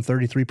 overall and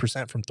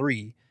 33% from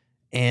three.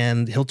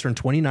 And he'll turn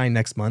 29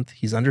 next month.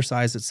 He's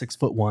undersized at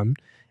 6'1",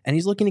 and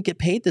he's looking to get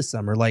paid this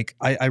summer. Like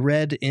I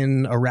read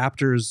in a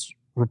Raptors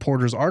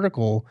reporter's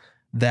article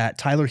that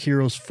Tyler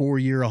Hero's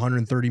 4-year,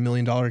 $130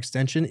 million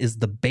extension is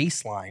the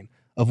baseline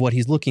of what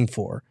he's looking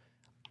for.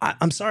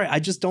 I'm sorry, I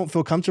just don't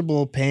feel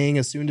comfortable paying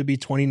a soon-to-be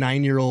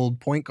 29-year-old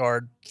point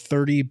guard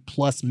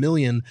 $30+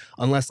 million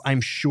unless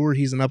I'm sure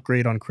he's an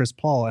upgrade on Chris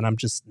Paul, and I'm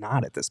just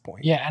not at this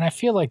point. Yeah, and I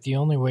feel like the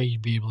only way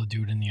you'd be able to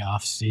do it in the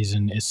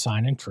offseason is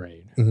sign and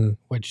trade,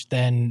 which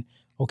then,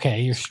 okay,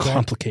 you're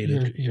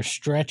complicated. You're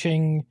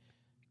stretching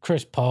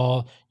Chris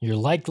Paul. You're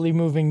likely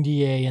moving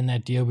DA in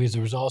that deal because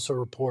there was also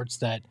reports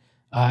that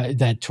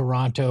that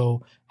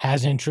Toronto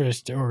has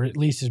interest, or at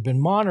least has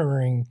been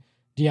monitoring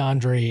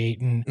DeAndre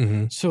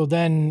Ayton. So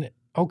then,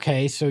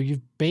 okay, so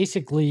you've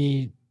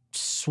basically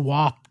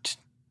swapped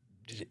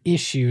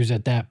issues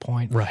at that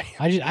point. Right.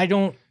 I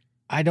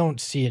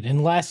don't see it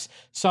unless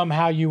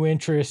somehow you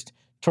interest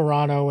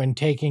Toronto in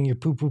taking your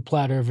poo-poo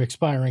platter of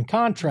expiring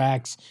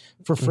contracts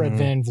for Fred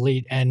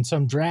VanVleet and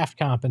some draft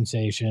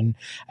compensation,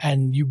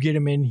 and you get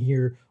him in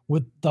here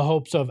with the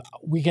hopes of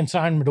we can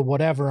sign him to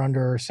whatever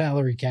under our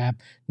salary cap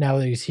now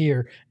that he's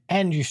here,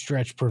 and you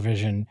stretch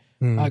provision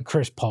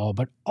Chris Paul.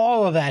 But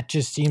all of that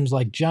just seems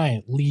like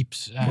giant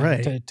leaps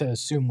to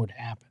assume would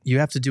happen. You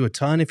have to do a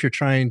ton if you're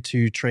trying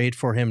to trade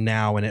for him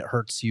now, and it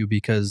hurts you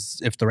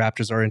because if the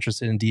Raptors are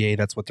interested in DA,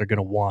 that's what they're going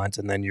to want,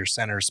 and then your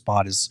center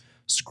spot is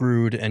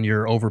screwed and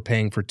you're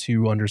overpaying for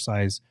two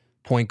undersized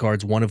point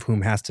guards, one of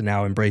whom has to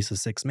now embrace a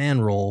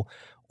 6-man role.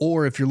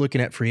 Or if you're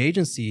looking at free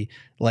agency,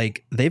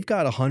 like they've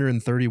got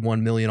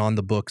 131 million on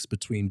the books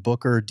between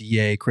Booker,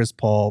 DA, Chris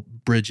Paul,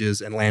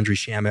 Bridges, and Landry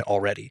Shamet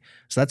already.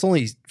 So that's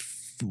only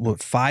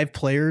 5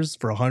 players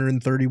for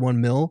 131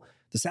 mil.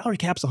 The salary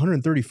cap's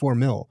 134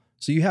 mil.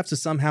 So you have to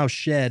somehow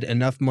shed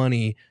enough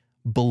money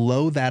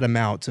below that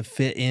amount to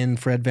fit in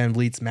Fred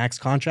VanVleet's max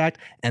contract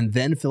and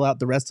then fill out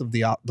the rest of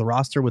the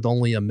roster with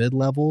only a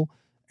mid-level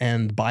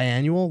and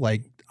biannual.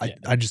 Like,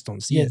 I just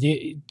don't see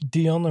it.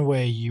 The only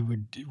way you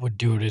would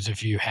do it is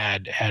if you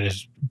had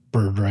his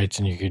bird rights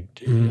and you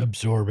could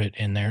absorb it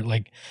in there.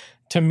 Like,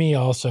 to me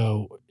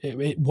also,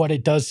 what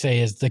it does say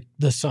is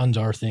the Suns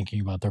are thinking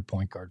about their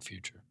point guard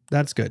future.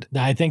 That's good.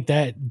 I think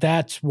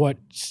that's what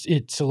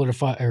it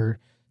solidifies or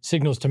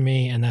signals to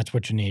me, and that's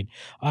what you need.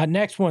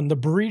 Next one, the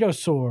Burrito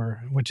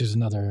Soar, which is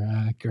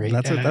another great.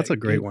 That's a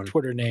great one.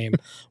 Twitter name.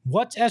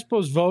 What's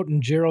Espo's vote in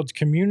Gerald's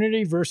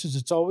Community versus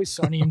It's Always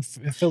Sunny in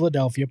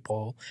Philadelphia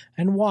poll,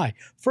 and why?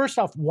 First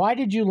off, why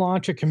did you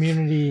launch a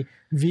Community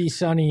v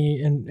Sunny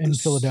in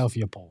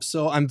Philadelphia poll?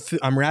 So I'm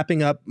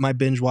wrapping up my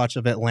binge watch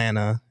of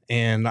Atlanta,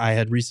 and I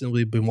had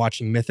recently been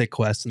watching Mythic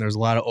Quest, and there's a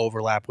lot of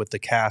overlap with the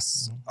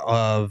casts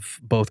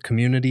of both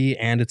Community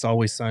and It's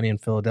Always Sunny in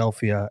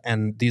Philadelphia.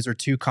 And these are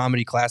two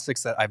comedy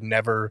classics that I've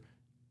never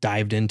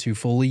dived into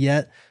fully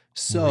yet.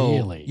 So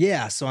Really?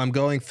 Yeah, so I'm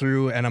going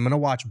through and I'm going to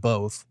watch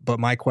both. But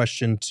my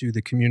question to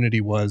the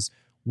community was,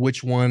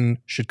 which one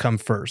should come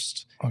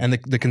first? Okay. And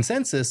the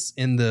consensus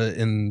in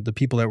the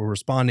people that were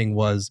responding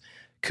was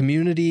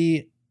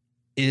Community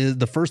is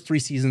the first 3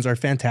 seasons are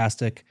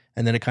fantastic,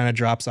 and then it kind of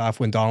drops off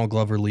when Donald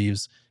Glover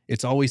leaves.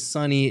 It's Always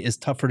Sunny is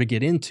tougher to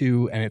get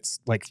into, and it's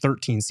like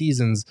 13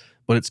 seasons,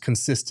 but it's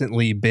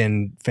consistently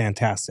been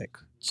fantastic.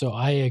 So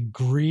I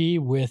agree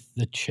with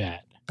the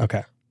chat.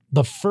 Okay.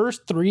 The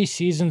first 3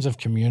 seasons of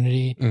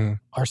Community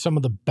are some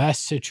of the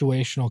best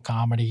situational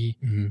comedy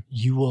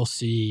you will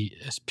see,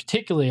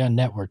 particularly on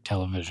network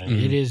television.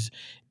 It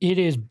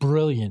is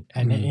brilliant,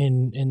 and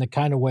in the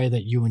kind of way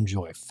that you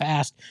enjoy.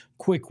 Fast,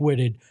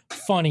 quick-witted,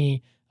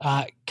 funny,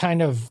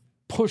 kind of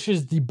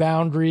pushes the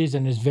boundaries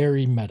and is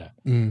very meta.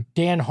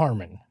 Dan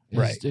Harmon,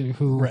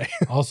 who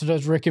also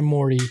does Rick and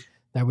Morty,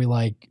 that we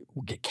like,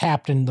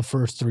 captained the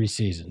first 3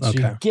 seasons.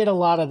 Okay. So you get a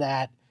lot of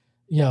that.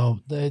 You know,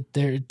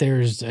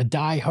 there's a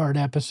Die Hard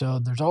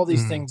episode. There's all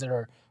these things that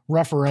are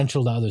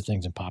referential to other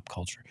things in pop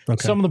culture.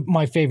 Okay. Some of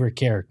my favorite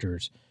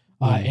characters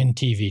in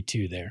TV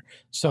too there.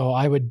 So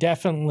I would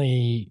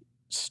definitely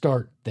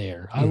start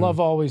there. I love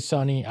Always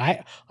Sunny.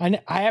 I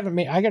haven't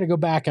made. I got to go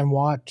back and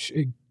watch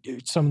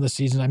some of the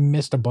seasons. I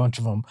missed a bunch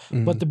of them,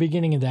 but the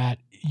beginning of that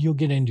you'll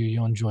get into.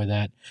 You'll enjoy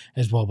that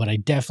as well. But I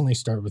definitely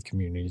start with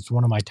Community. It's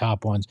one of my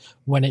top ones.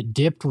 When it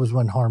dipped was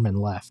when Harmon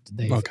left.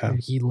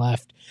 He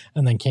left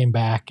and then came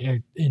back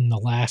in the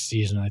last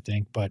season, I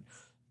think. But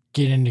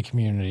get into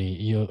Community.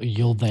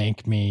 You'll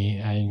thank me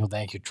and you'll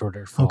thank your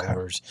Twitter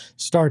followers.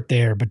 Start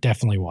there, but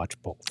definitely watch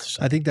both.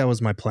 So. I think that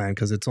was my plan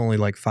because it's only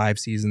like 5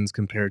 seasons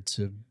compared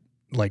to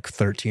like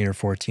 13 or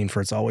 14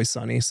 for It's Always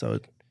Sunny. So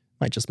it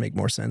might just make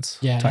more sense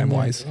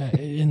time-wise.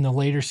 In the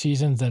later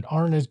seasons that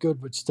aren't as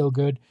good but still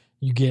good,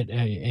 you get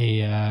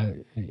a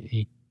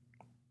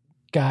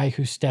guy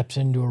who steps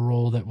into a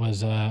role that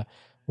was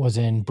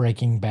in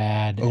Breaking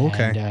Bad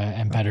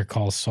and Better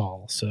Call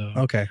Saul. So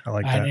okay, I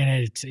like that.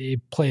 And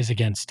it plays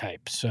against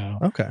type. So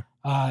okay,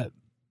 I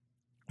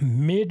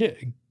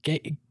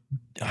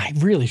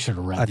really should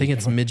have read. I think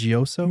it's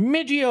Miggioso.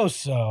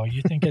 Miggioso.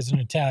 You think as an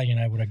Italian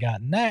I would have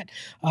gotten that.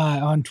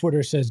 On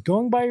Twitter says,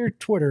 going by your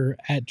Twitter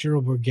at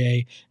Gerald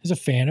Bourguet is a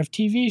fan of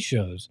TV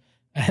shows.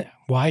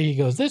 Why he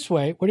goes this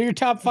way? What are your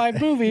top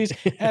 5 movies?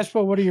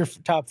 Espo, what are your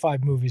top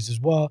 5 movies as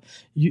well?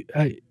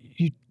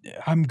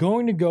 I'm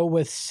going to go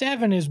with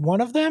 7 is one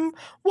of them.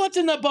 What's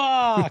in the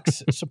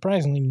box?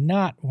 Surprisingly,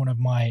 not one of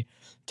my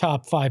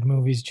top 5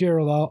 movies.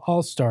 Gerald,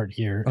 I'll start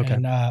here,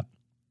 and I'm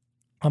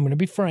going to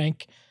be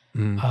frank.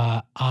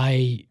 I'm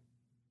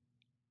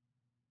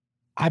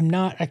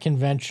not a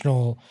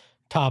conventional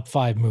top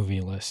 5 movie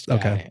list guy.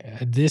 Okay.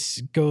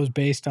 This goes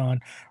based on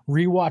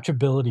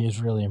rewatchability is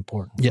really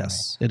important for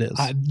yes, me. it is.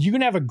 You can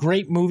have a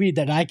great movie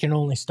that I can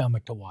only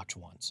stomach to watch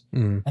once.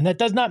 And that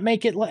does not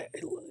make it,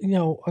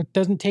 it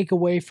doesn't take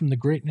away from the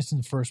greatness in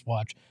the first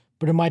watch.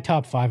 But in my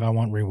top 5, I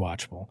want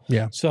rewatchable.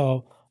 Yeah.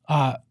 So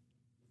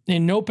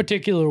in no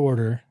particular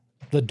order,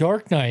 The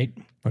Dark Knight.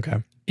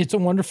 Okay. It's a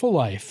Wonderful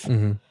Life.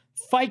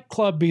 Fight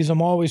Club, because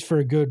I'm always for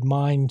a good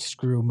mind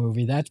screw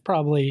movie. That's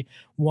probably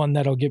one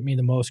that'll get me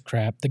the most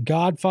crap. The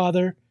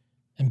Godfather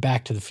and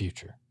Back to the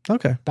Future.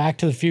 Okay. Back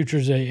to the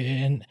Future's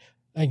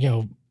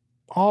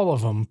all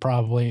of them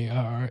probably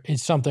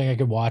it's something I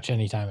could watch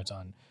anytime it's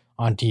on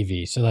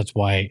TV. So that's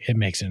why it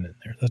makes it in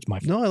there. That's my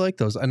favorite. No, I like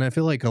those. And I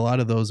feel like a lot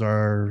of those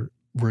are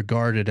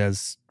regarded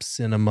as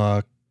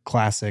cinema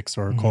classics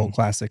or cult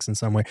classics in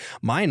some way.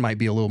 Mine might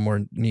be a little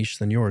more niche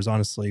than yours,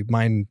 honestly.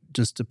 Mine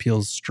just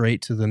appeals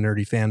straight to the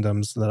nerdy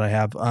fandoms that I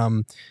have.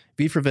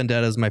 V for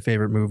Vendetta is my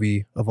favorite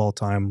movie of all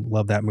time.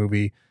 Love that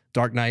movie.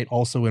 Dark Knight,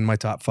 also in my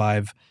top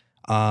 5.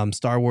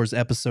 Star Wars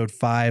Episode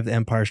 5, The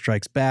Empire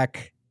Strikes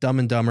Back, Dumb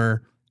and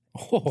Dumber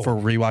for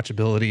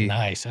rewatchability.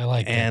 Nice. I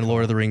like that. And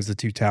Lord of the Rings, The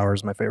Two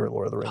Towers, my favorite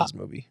Lord of the Rings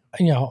movie.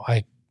 You know,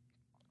 I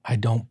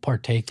don't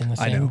partake in the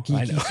same I know.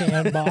 geeky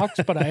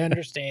sandbox, but I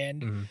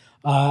understand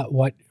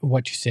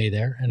what you say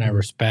there, and I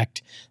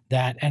respect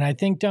that. And I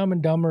think Dumb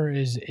and Dumber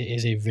is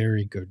a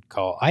very good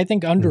call. I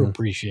think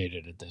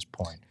underappreciated at this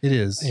point. It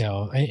is. You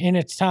know, in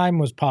its time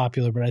was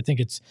popular, but I think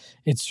it's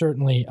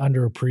certainly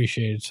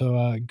underappreciated.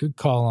 So good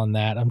call on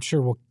that. I'm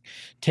sure we'll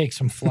take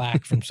some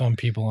flack from some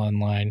people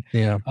online.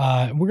 Yeah.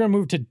 We're going to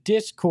move to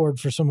Discord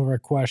for some of our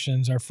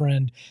questions. Our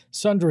friend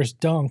Sundress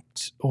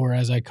Dunks, or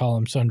as I call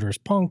him,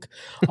 Sundress Punk,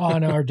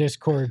 on our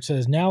Discord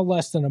says, now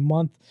less than a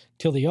month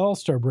till the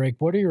All-Star break.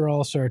 What are your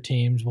All-Star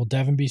teams? Will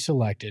Devin be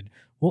selected?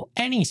 Will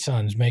any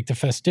Suns make the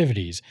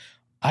festivities?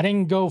 I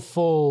didn't go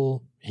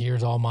full,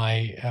 here's all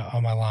my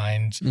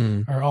lines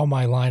or all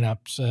my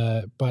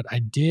lineups, but I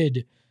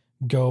did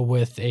go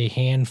with a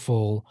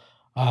handful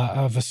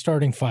of a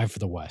starting 5 for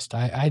the West.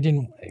 I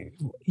didn't.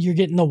 You're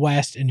getting the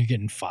West and you're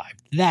getting 5.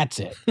 That's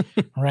it,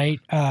 right?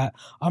 I'm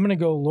going to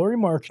go Lauri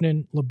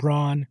Markkanen,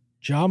 LeBron,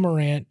 Ja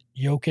Morant,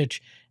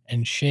 Jokic,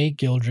 and Shai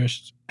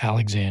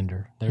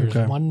Gilgeous-Alexander. There's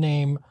one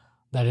name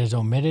that is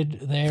omitted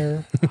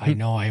there. I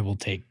know I will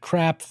take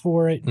crap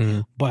for it,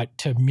 but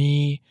to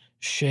me,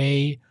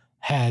 Shai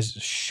has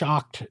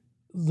shocked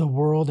the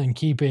world in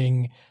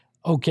keeping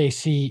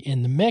OKC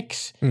in the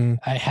mix.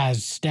 Has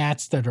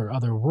stats that are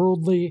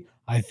otherworldly.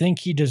 I think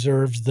he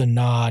deserves the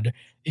nod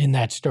in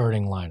that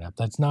starting lineup.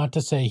 That's not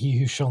to say he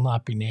who shall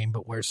not be named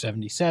but wears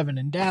 77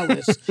 in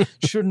Dallas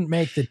shouldn't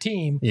make the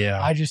team.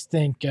 Yeah. I just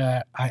think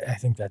I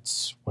think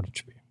that's what it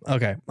should be.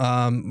 Okay.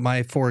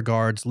 My 4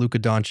 guards, Luka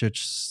Doncic,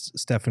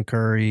 Stephen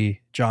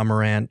Curry, Ja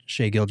Morant,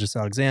 Shai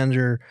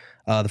Gilgeous-Alexander.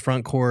 The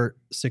front court,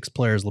 6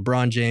 players,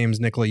 LeBron James,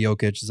 Nikola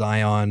Jokic,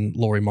 Zion,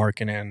 Lauri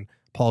Markkanen,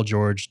 Paul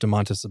George,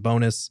 Domantas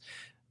Sabonis.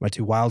 My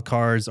 2 wild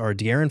cards are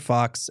De'Aaron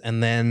Fox,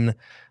 and then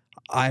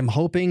I'm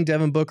hoping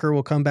Devin Booker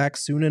will come back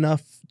soon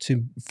enough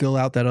to fill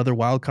out that other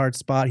wild card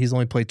spot. He's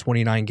only played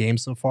 29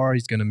 games so far.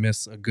 He's going to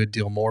miss a good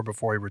deal more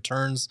before he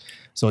returns.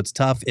 So it's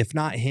tough. If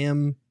not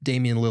him,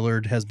 Damian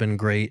Lillard has been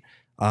great.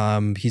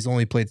 He's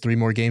only played 3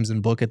 more games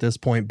than Book at this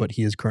point, but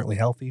he is currently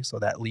healthy. So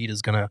that lead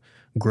is going to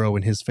grow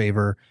in his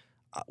favor.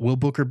 Will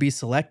Booker be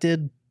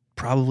selected?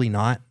 Probably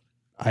not.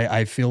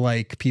 I feel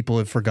like people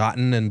have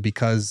forgotten, and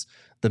because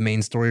the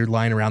main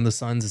storyline around the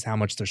Suns is how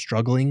much they're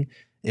struggling,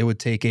 it would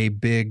take a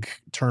big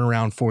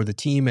turnaround for the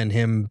team, and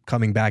him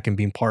coming back and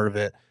being part of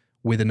it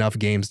with enough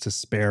games to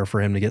spare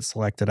for him to get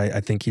selected. I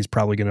think he's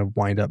probably going to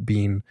wind up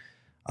being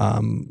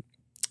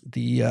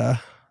the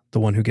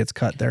one who gets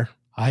cut there.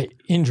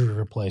 Injury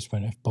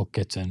replacement if Book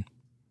gets in.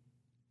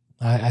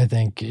 I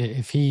think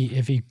if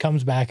he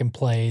comes back and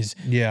plays,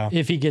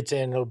 if he gets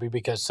in, it'll be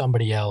because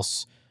somebody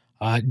else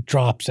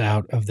drops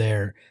out of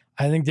there.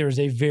 I think there's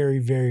a very,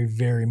 very,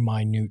 very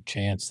minute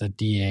chance that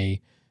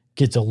DA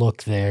gets a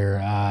look there,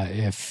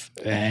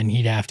 and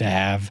he'd have to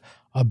have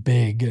a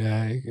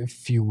big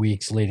few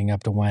weeks leading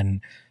up to when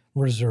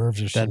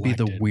reserves are selected.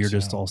 That'd be the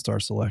weirdest All-Star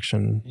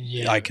selection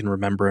I can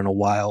remember in a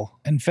while.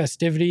 And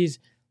festivities,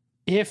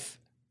 if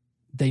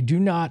they do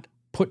not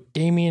put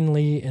Damian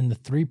Lee in the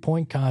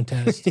 3-point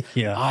contest,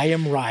 I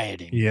am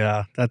rioting.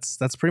 Yeah,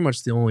 that's pretty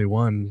much the only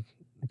one,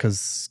 because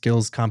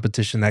skills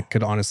competition, that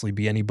could honestly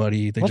be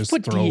anybody. They Let's just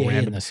put throw DA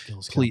random in the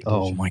skills competition.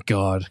 Oh my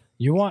God.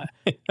 You want...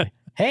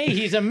 Hey,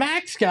 he's a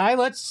max guy.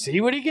 Let's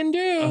see what he can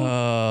do.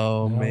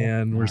 Oh,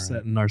 man. We're right.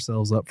 setting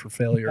ourselves up for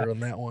failure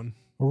on that one.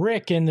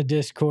 Rick in the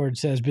Discord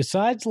says,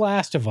 besides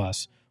Last of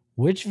Us,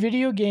 which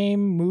video game,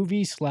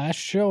 movie /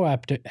 show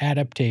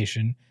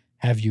adaptation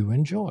have you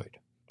enjoyed?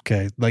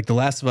 Okay. Like The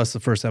Last of Us, the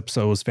first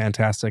episode was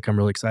fantastic. I'm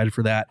really excited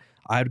for that.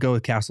 I'd go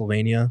with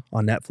Castlevania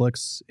on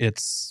Netflix.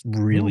 It's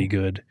really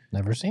good.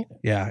 Never seen it.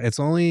 Yeah. I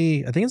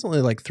think it's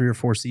only like 3 or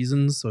 4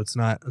 seasons, so it's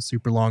not a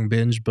super long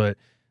binge, but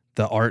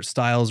the art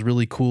style is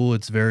really cool.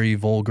 It's very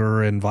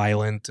vulgar and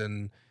violent,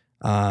 and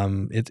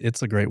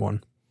it's a great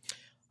one.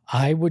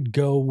 I would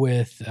go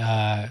with,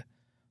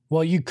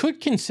 well, you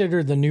could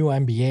consider the new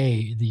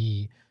NBA,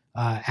 the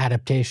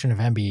adaptation of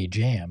NBA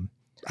Jam.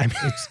 I mean,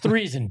 it's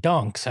threes and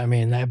dunks. I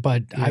mean,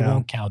 but I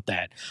won't count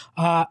that.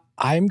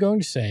 I'm going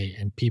to say,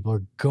 and people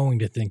are going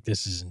to think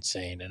this is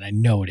insane, and I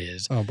know it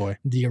is. Oh, boy.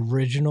 The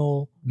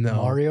original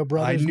Mario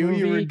Brothers I knew movie,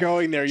 you were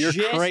going there. You're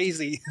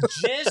crazy.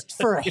 Just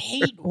for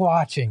hate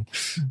watching.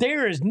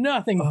 There is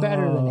nothing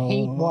better than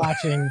hate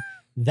watching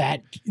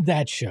that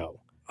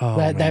show.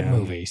 That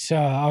movie. So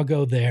I'll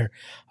go there.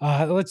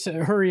 Let's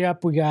hurry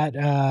up. We got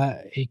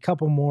a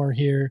couple more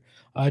here.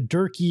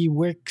 Durkee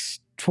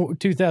Wicks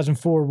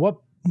 2004.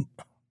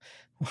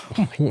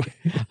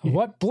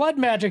 What blood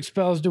magic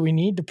spells do we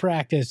need to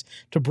practice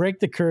to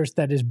break the curse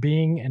that is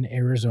being an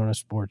Arizona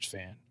sports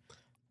fan?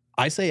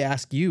 I say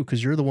ask you,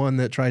 because you're the one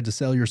that tried to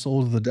sell your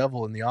soul to the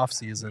devil in the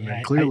offseason,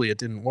 and clearly it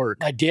didn't work.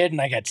 I did, and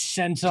I got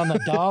cents on the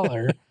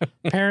dollar.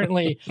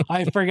 Apparently,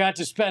 I forgot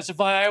to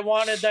specify I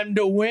wanted them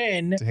to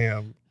win.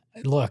 Damn.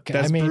 Look,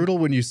 That's I mean, brutal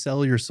when you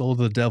sell your soul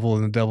to the devil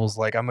and the devil's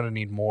like, I'm going to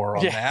need more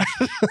on that.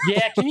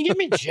 yeah, can you give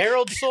me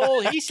Gerald's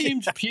soul? He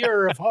seems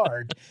pure of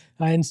heart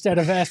instead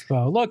of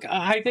Espo. Look,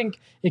 I think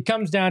it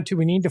comes down to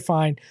we need to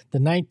find the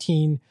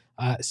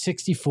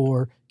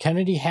 1964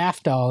 Kennedy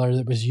half dollar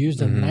that was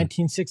used in the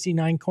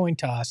 1969 coin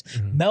toss,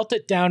 melt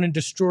it down and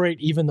destroy it,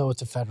 even though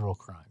it's a federal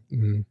crime.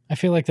 I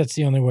feel like that's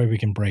the only way we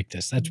can break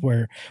this. That's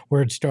where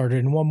it started.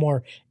 And one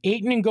more,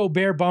 Ayton and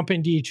Gobert bump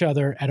into each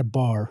other at a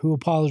bar. Who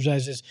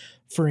apologizes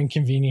for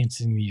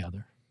inconveniencing the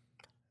other?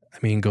 I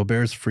mean,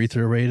 Gobert's free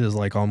throw rate is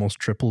like almost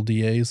triple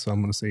DA, so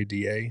I'm going to say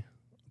DA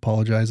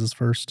apologizes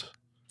first.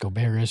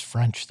 Gobert is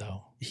French,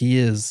 though. He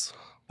is.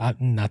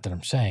 Not that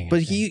I'm saying.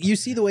 But you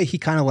see the way he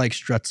kind of like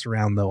struts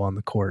around, though, on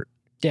the court.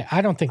 Yeah,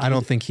 I don't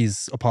think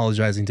he's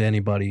apologizing to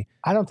anybody.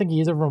 I don't think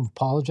either of them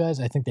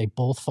apologize. I think they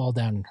both fall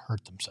down and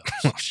hurt themselves.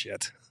 Oh,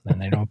 shit. And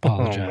they don't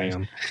apologize.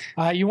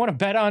 You want to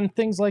bet on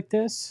things like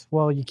this?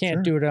 Well, you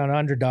can't do it on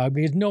Underdog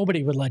because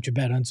nobody would let you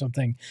bet on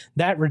something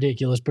that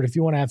ridiculous. But if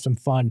you want to have some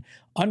fun,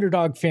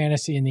 Underdog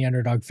Fantasy and the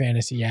Underdog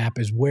Fantasy app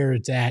is where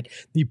it's at.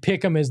 The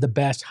Pick'em is the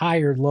best,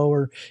 higher,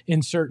 lower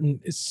in certain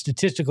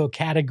statistical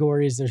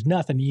categories. There's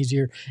nothing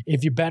easier.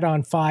 If you bet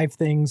on 5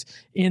 things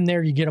in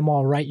there, you get them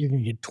all right, you're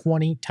going to get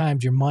 20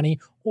 times your money.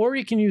 Or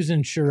you can use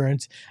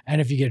insurance, and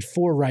if you get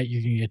 4 right,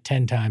 you're going to get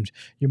 10 times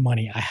your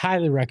money. I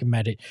highly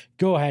recommend it.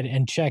 Go ahead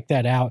and check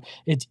that out.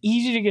 It's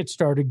easy to get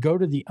started. Go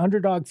to the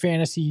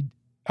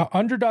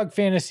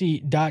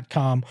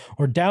underdogfantasy.com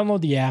or download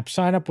the app,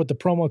 sign up with the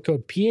promo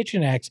code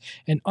PHNX,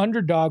 and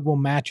Underdog will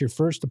match your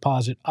first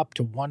deposit up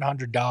to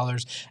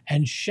 $100.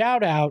 And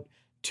shout out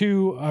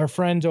to our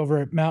friends over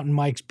at Mountain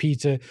Mike's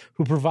Pizza,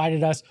 who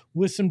provided us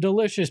with some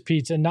delicious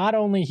pizza, not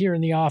only here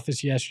in the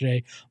office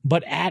yesterday,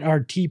 but at our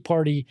tea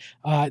party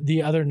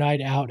the other night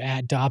out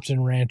at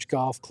Dobson Ranch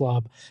Golf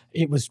Club.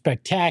 It was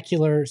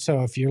spectacular.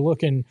 So if you're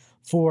looking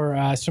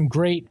for some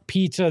great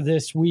pizza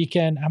this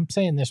weekend, I'm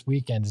saying this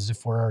weekend as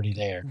if we're already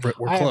there. We're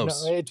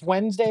close. It's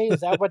Wednesday. Is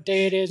that what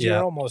day it is? Yeah.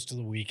 You're almost to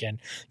the weekend.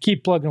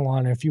 Keep plugging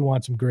along. If you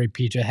want some great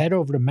pizza, head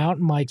over to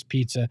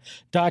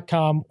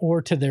mountainmikespizza.com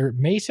or to their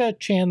Mesa,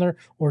 Chandler,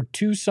 or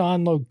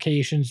Tucson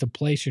locations to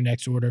place your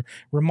next order.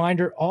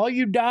 Reminder, all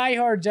you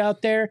diehards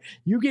out there,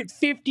 you get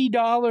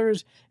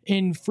 $50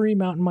 in free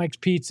Mountain Mike's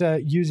Pizza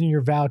using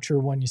your voucher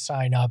when you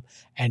sign up,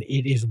 and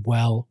it is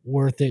well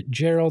worth it.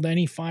 Gerald,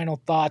 any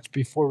final thoughts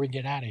before we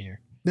get out of here?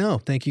 No,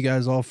 thank you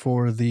guys all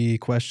for the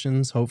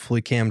questions.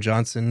 Hopefully Cam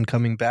Johnson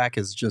coming back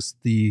is just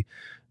the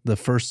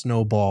first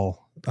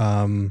snowball,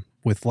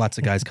 with lots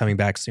of guys coming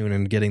back soon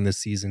and getting this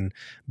season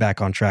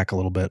back on track a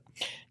little bit.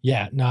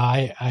 Yeah, no,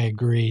 I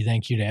agree.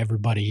 Thank you to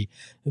everybody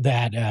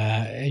that,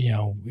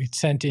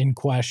 sent in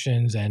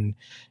questions, and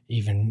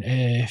even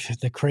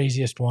the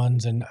craziest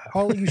ones. And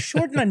all you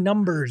shorten the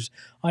numbers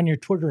on your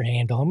Twitter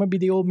handle. I'm going to be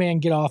the old man,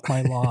 get off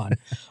my lawn.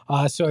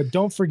 So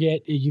don't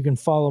forget, you can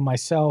follow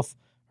myself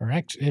at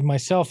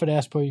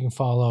Espo. You can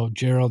follow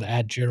Gerald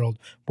at Gerald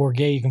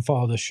Bourget. You can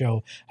follow the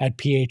show at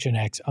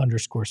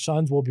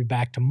PHNX_Suns. We'll be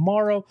back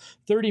tomorrow,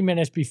 30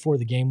 minutes before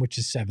the game, which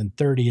is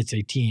 7:30. It's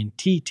a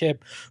TNT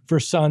tip for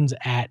Suns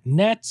at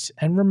Nets.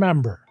 And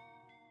remember,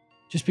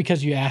 just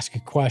because you ask a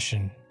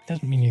question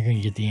doesn't mean you're going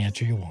to get the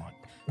answer you want.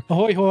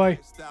 Ahoy, hoy.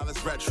 Style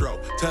is retro.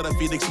 Tell the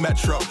Phoenix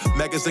Metro.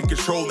 Megas in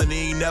control and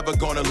he ain't never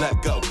gonna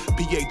let go.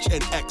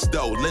 PHNX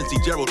though. Lindsey,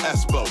 Gerald,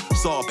 Espo.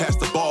 Saw pass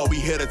the ball. We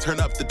here to turn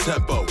up the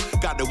tempo.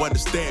 Got to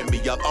understand me.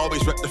 I'll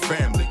always rep the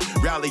family.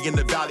 Rally in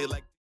the valley like.